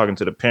inspector is talking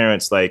to the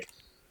parents, like,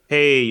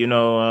 hey,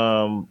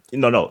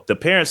 the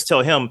parents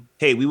tell him,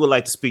 hey, we would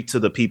like to speak to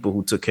the people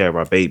who took care of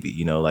our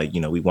baby.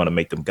 We want to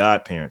make them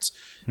godparents.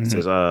 He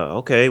says,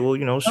 okay, well,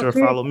 sure, okay.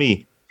 Follow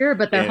me. Sure,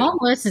 but they're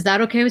homeless. Is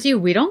that okay with you?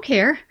 We don't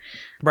care.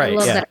 Right.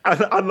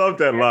 I love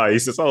that line. He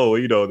says, oh,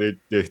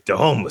 they're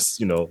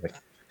homeless,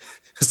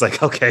 It's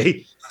like,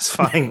 okay, that's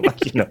fine.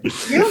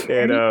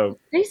 And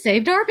they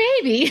saved our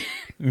baby.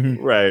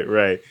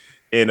 Right.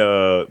 And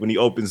when he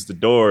opens the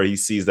door, he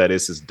sees that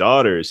it's his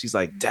daughter. She's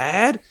like,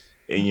 Dad?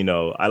 And,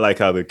 I like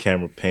how the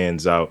camera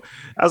pans out.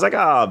 I was like,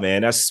 oh,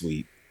 man, that's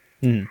sweet.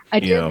 I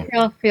did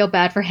feel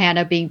bad for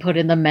Hannah being put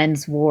in the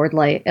men's ward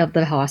of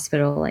the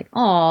hospital. Like,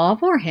 oh,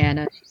 poor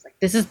Hannah. She's like,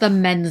 this is the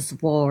men's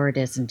ward,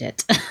 isn't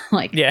it?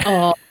 Like, yeah.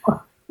 Oh.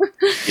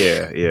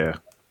 Yeah.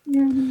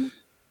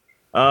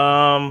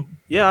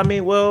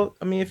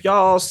 If y'all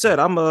all set,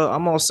 I'm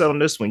all set on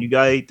this one. You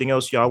got anything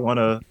else y'all want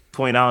to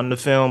point out in the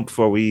film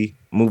before we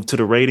move to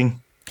the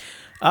rating?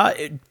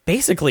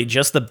 Basically,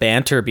 just the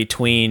banter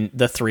between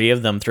the three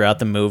of them throughout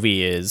the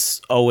movie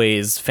is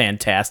always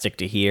fantastic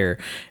to hear,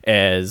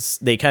 as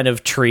they kind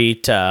of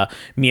treat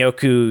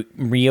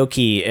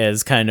Miyoki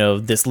as kind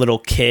of this little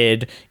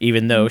kid,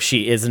 even though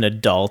she is an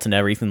adult and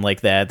everything like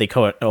that. They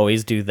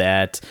always do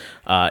that,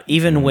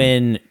 even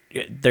when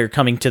they're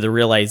coming to the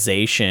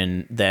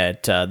realization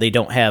that they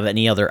don't have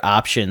any other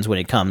options when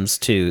it comes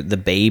to the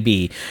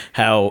baby.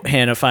 How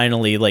Hannah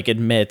finally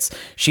admits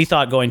she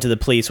thought going to the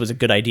police was a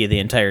good idea the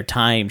entire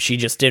time. She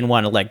just didn't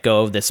want to let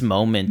go of this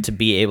moment to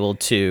be able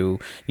to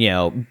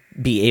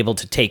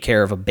take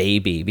care of a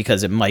baby,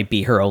 because it might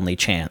be her only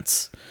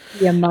chance.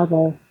 Your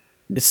mother.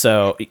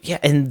 So yeah,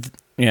 and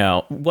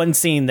one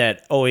scene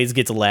that always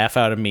gets a laugh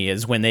out of me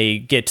is when they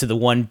get to the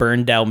one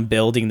burned down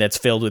building that's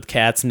filled with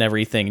cats and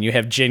everything. And you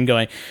have Jin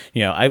going,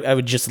 I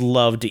would just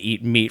love to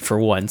eat meat for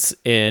once.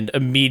 And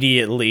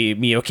immediately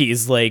Miyoki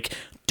is like,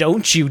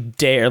 don't you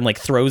dare, and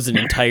throws an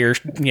entire,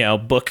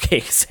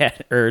 bookcase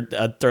at, or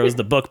throws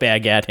the book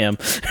bag at him.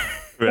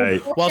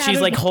 Right. While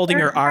she's holding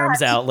her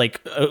arms out,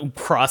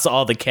 across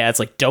all the cats,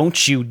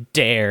 don't you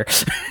dare.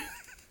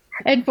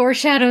 And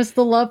foreshadows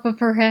the love of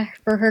for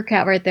her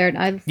cat right there.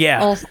 And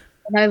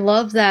I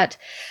love that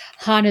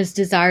Hana's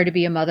desire to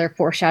be a mother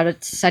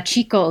foreshadowed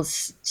Sachiko,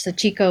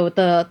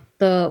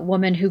 the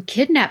woman who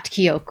kidnapped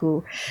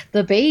Kyoko,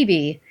 the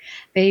baby,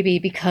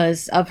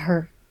 because of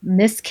her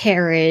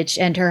miscarriage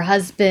and her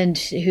husband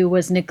who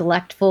was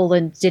neglectful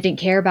and didn't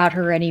care about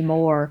her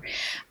anymore.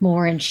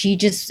 And she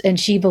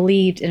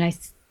believed, and I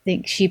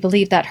think she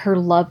believed that her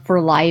love for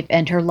life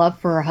and her love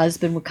for her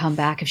husband would come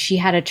back if she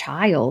had a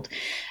child,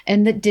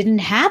 and that didn't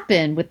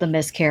happen with the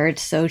miscarriage.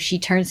 So she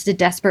turns to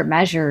desperate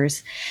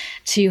measures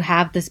to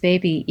have this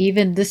baby.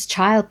 Even this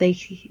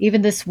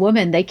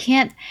woman, they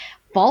can't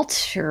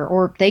fault her,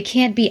 or they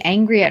can't be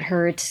angry at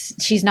her.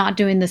 She's not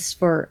doing this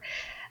for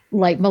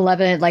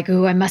malevolent,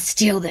 oh, I must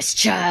steal this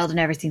child and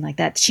everything like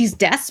that. She's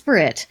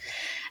desperate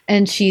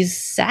and she's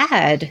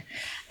sad.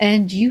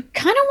 And you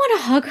kind of want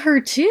to hug her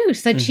too.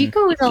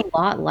 Sachiko is a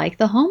lot like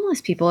the homeless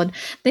people, and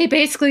they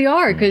basically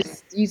are,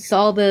 because you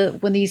saw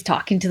when he's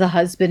talking to the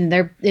husband,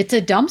 it's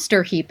a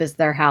dumpster heap is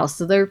their house.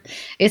 So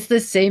it's the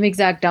same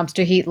exact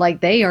dumpster heap,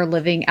 they are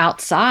living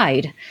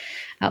outside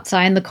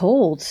in the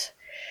cold.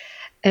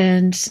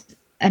 And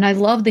I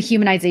love the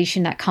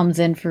humanization that comes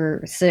in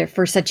for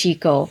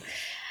Sachiko.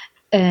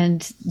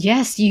 And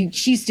yes,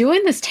 she's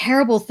doing this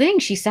terrible thing.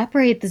 She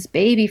separated this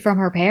baby from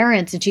her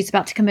parents and she's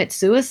about to commit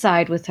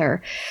suicide with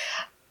her.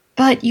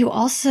 But you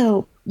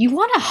also you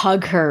want to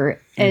hug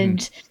her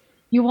and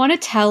you want to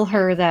tell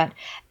her that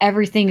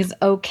everything is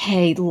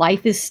okay.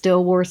 Life is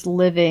still worth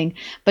living,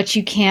 but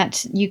you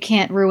can't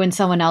ruin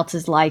someone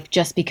else's life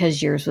just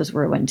because yours was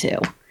ruined too.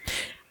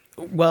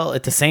 Well,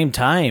 at the same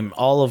time,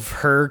 all of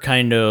her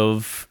kind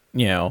of,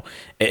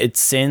 its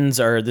sins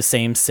are the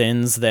same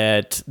sins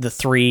that the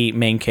three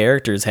main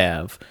characters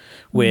have,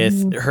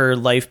 with her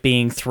life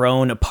being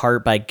thrown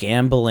apart by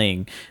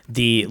gambling,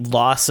 the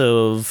loss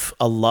of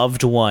a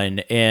loved one,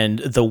 and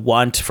the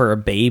want for a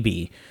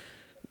baby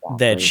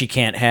that she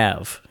can't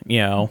have,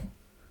 Yeah,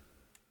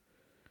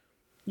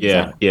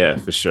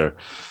 for sure.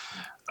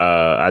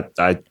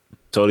 I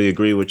totally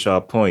agree with y'all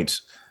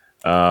points.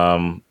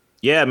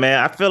 Yeah,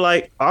 man, I feel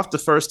like off the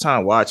first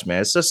time watch, man,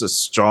 it's just a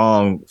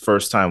strong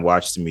first time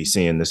watch to me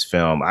seeing this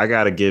film. I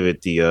gotta give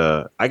it the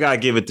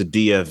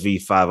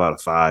DFV 5 out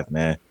of 5,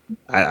 man.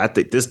 I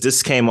think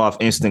this came off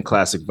instant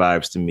classic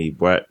vibes to me.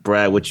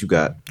 Brad, what you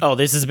got? Oh,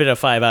 this has been a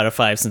 5 out of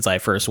 5 since I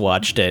first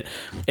watched it,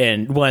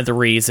 and one of the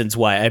reasons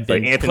why I've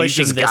been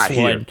pushing this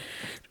one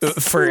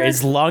for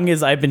as long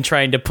as I've been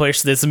trying to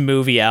push this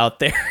movie out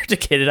there to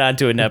get it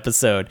onto an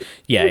episode.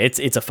 Yeah,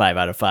 it's a 5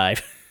 out of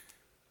 5.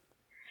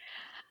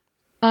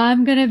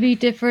 I'm going to be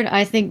different.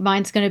 I think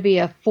mine's going to be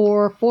a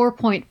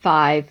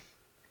 4.5.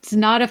 It's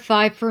not a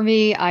 5 for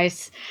me. I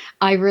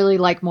really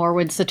like more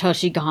when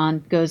Satoshi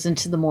Kon goes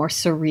into the more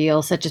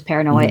surreal, such as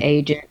Paranoia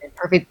Agent and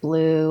Perfect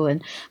Blue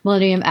and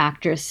Millennium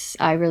Actress.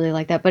 I really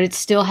like that. But it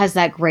still has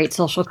that great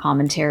social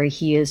commentary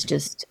he is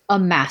just a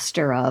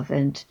master of.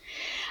 And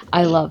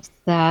I love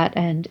that.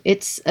 And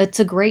it's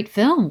a great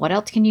film. What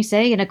else can you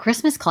say? And a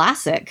Christmas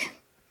classic.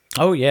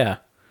 Oh, yeah.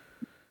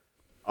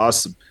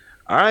 Awesome.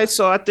 All right,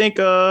 so I think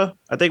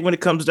when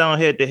it comes down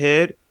head to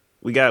head,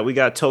 we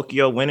got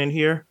Tokyo winning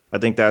here. I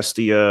think that's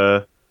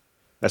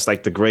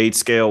like the grade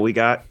scale we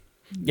got.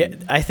 Yeah,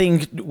 I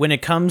think when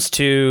it comes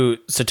to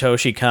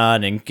Satoshi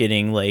Kon and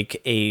getting like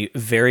a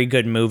very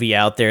good movie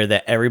out there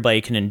that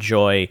everybody can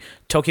enjoy,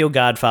 Tokyo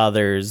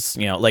Godfathers,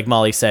 like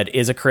Molly said,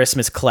 is a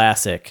Christmas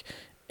classic,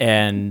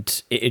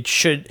 and it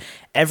should,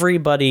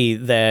 everybody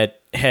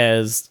that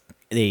has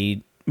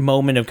a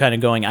moment of kind of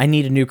going, I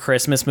need a new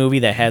Christmas movie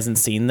that hasn't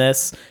seen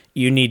this,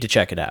 you need to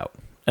check it out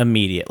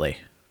immediately.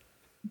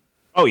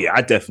 Oh yeah,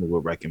 I definitely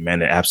would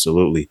recommend it.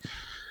 Absolutely.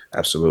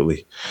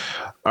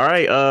 All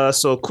right,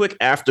 so quick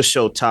after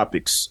show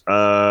topics.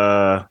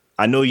 I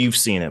know you've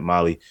seen it,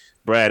 Molly.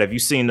 Brad, have you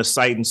seen the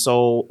Sight and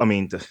Soul? I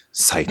mean, the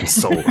Sight and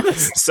Soul,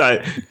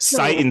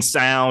 Sight and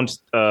Sound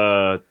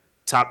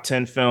top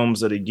 10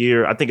 films of the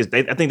year. I think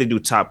they do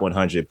top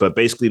 100, but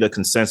basically the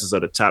consensus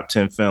of the top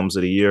 10 films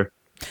of the year.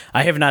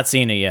 I have not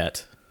seen it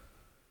yet.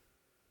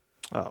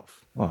 Oh,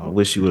 well, I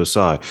wish you would have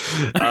saw it.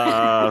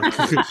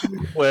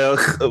 Well,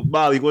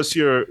 Molly, what's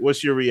your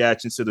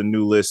reaction to the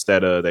new list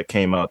that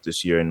came out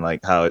this year, and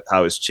like how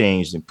it's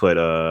changed and put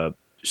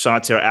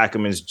Chantal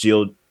Ackerman's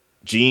Gene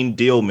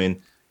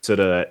Dealman to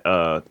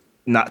the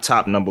not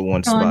top number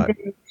one spot?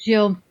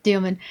 Jill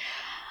Dealman.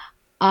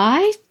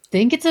 I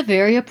think it's a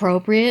very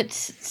appropriate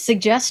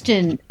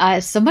suggestion.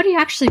 Somebody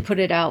actually put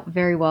it out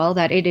very well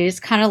that it is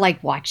kind of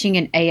like watching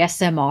an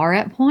ASMR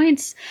at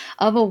points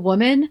of a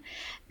woman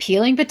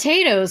peeling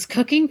potatoes,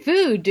 cooking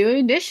food,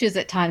 doing dishes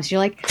at times. You're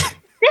like,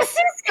 this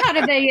is kind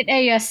of an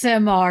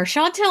ASMR.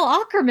 Chantal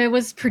Ackerman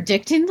was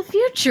predicting the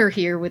future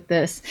here with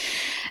this.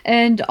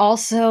 And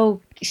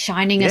also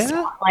shining a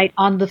spotlight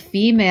on the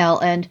female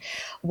and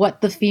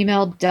what the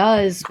female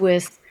does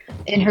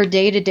in her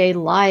day-to-day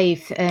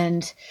life,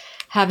 and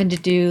having to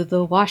do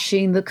the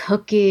washing, the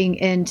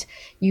cooking, and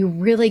you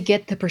really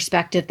get the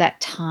perspective that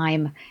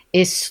time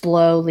is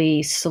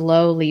slowly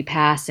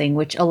passing,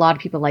 which a lot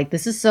of people like,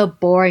 this is so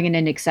boring and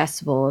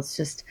inaccessible. It's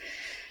just,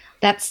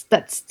 that's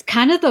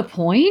kind of the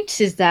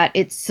point, is that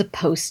it's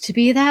supposed to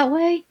be that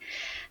way.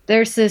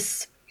 There's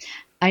this,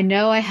 I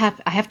know I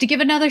have to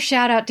give another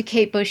shout out to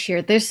Kate Bush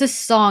here. There's this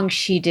song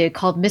she did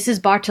called Mrs.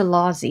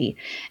 Bartolozzi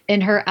in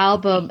her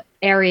album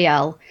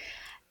Ariel.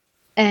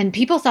 And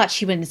people thought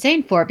she went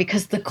insane for it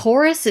because the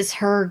chorus is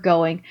her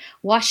going,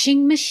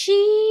 washing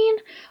machine.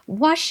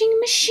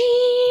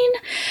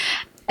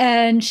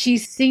 And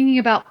she's singing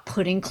about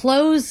putting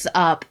clothes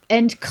up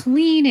and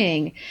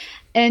cleaning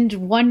and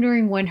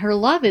wondering when her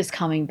love is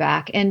coming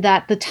back. And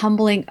that the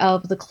tumbling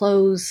of the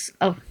clothes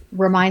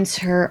reminds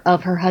her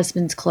of her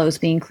husband's clothes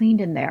being cleaned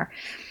in there.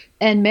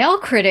 And male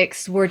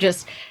critics were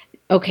just,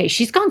 okay,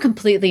 she's gone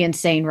completely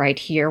insane right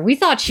here. We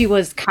thought she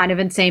was kind of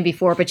insane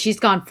before, but she's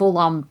gone full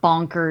on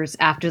bonkers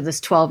after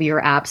this 12-year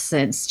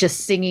absence,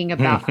 just singing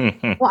about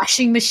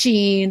washing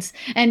machines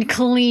and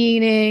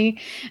cleaning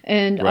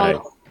and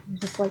all.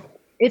 Just like,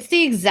 it's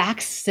the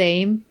exact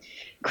same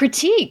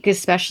critique,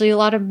 especially a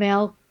lot of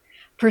male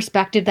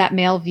perspective, that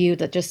male view,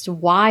 that just,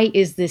 why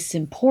is this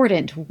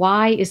important?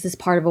 Why is this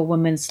part of a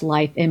woman's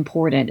life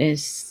important?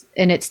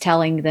 And it's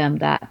telling them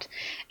that,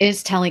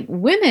 it's telling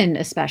women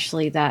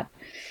especially that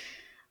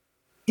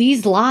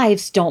these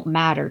lives don't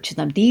matter to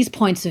them. These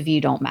points of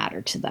view don't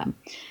matter to them.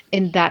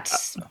 And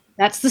that's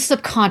the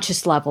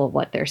subconscious level of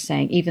what they're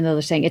saying, even though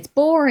they're saying it's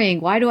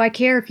boring. Why do I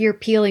care if you're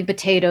peeling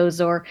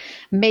potatoes or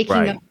making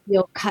Right. a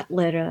veal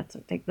cutlet or that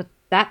sort of thing? But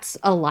that's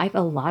a life a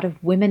lot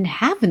of women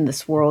have in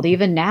this world,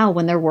 even now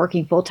when they're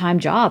working full-time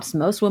jobs.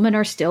 Most women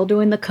are still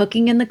doing the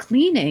cooking and the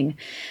cleaning,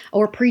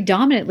 or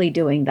predominantly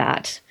doing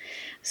that.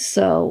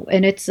 So,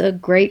 and it's a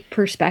great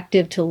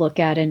perspective to look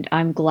at, and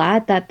I'm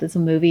glad that this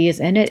movie is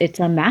in it. It's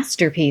a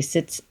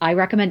masterpiece. I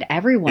recommend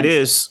everyone. It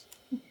is.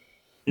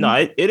 No,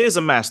 it is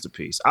a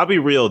masterpiece. I'll be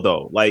real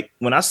though. Like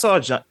when I saw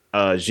John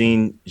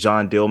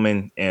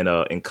Dillman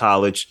in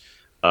college,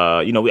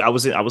 I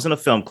was in a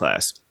film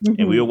class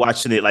and we were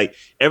watching it. Like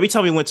every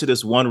time we went to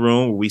this one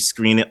room where we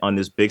screen it on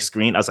this big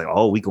screen, I was like,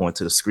 oh, we going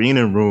to the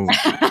screening room.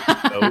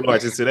 We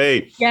watch it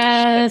today.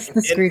 Yes,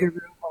 the screening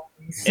room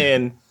always.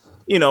 And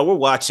we're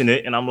watching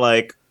it, and I'm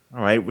like,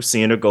 all right, we're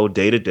seeing her go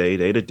day to day,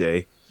 day to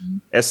day.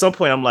 At some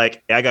point, I'm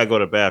like, I gotta go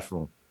to the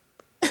bathroom.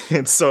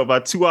 And so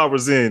about 2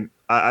 hours in,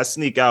 I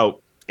sneak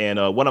out, and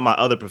one of my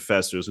other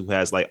professors who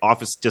has like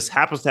office, just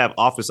happens to have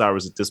office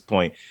hours at this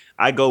point,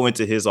 I go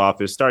into his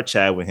office, start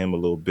chatting with him a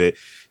little bit.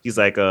 He's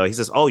like, he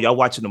says, oh, y'all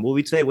watching the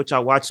movie today? What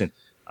y'all watching?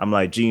 I'm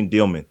like, Gene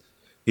Dillman.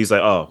 He's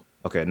like, oh,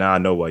 okay, now I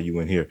know why you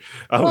in here.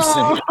 I was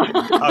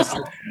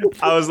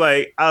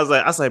like,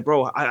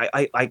 bro,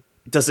 I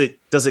does it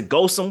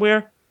go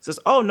somewhere? He says,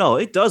 oh no,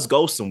 it does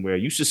go somewhere.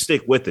 You should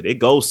stick with it. It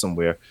goes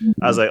somewhere.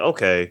 I was like,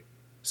 okay.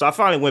 So I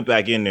finally went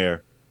back in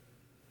there,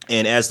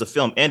 and as the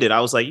film ended,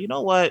 I was like, you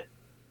know what?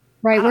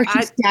 Right, where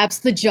she stabs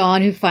the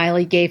John who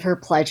finally gave her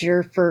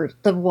pleasure for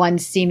the one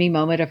seeming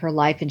moment of her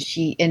life,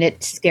 and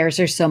it scares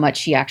her so much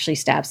she actually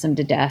stabs him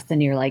to death,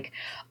 and you're like,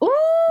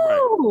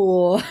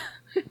 ooh.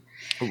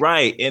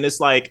 Right. And it's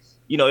like,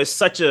 it's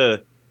such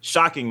a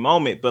shocking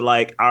moment, but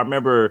like I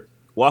remember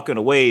walking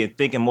away and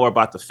thinking more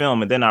about the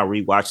film, and then I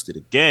rewatched it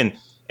again,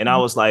 and I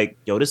was like,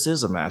 yo, this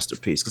is a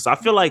masterpiece, because I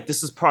feel like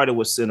this is part of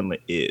what cinema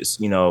is.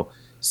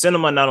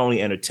 Cinema not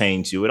only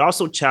entertains you, it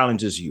also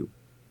challenges you.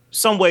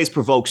 Some ways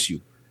provokes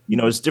you.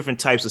 It's different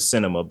types of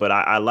cinema, but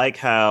I like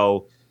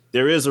how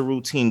there is a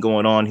routine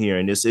going on here,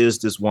 and this is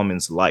this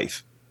woman's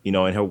life, and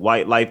her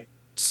white life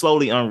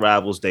slowly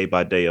unravels day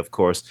by day, of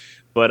course.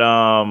 But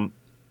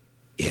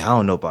yeah, I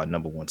don't know about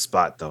number one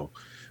spot though,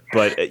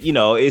 but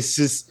it's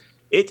just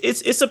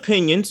it's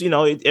opinions.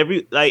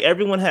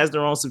 Everyone has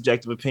their own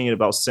subjective opinion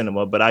about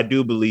cinema, but I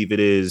do believe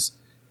it's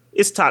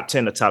top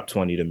 10 to top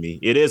 20 to me.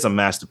 It is a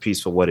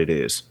masterpiece for what it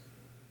is.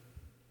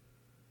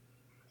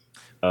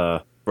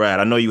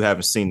 Brad, I know you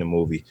haven't seen the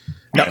movie.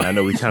 No. And I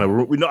know we kind of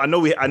I know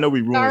we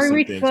ruined Sorry, some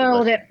we things.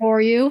 spoiled it for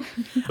you.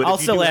 I'll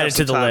still add it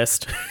to the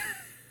list.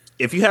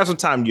 If you have some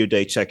time in your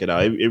day, check it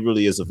out. It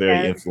really is a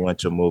very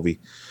influential movie.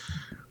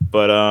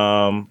 But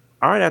all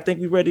right, I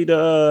think we're ready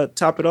to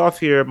top it off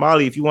here.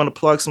 Molly, if you want to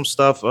plug some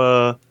stuff,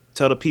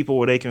 tell the people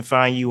where they can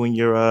find you in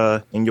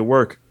your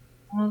work.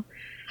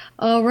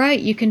 All right,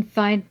 you can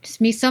find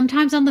me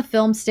sometimes on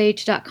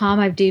thefilmstage.com.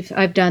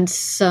 I've done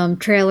some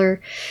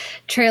trailer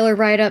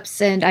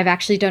write-ups, and I've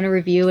actually done a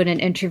review and an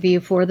interview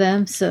for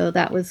them, so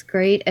that was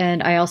great.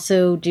 And I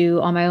also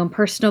do on my own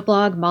personal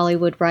blog,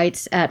 Mollywood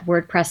Writes at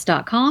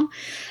wordpress.com.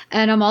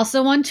 And I'm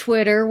also on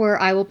Twitter, where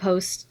I will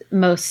post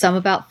some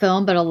about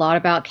film, but a lot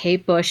about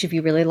Kate Bush. If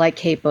you really like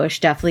Kate Bush,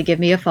 definitely give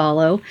me a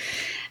follow.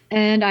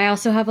 And I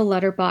also have a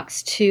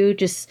letterbox too,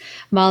 just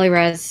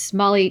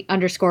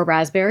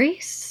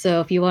Molly_Raspberry.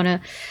 So if you want to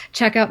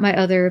check out my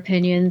other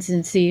opinions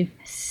and see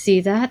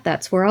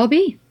that's where I'll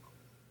be.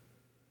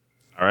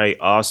 All right,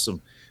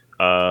 awesome.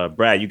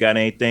 Brad, you got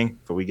anything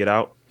before we get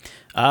out?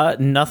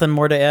 Nothing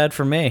more to add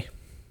from me.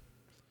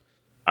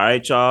 All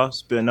right, y'all.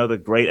 It's been another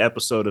great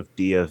episode of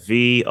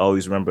DFV.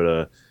 Always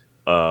remember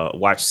to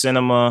watch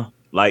cinema,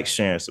 like,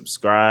 share, and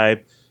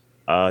subscribe.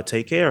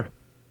 Take care.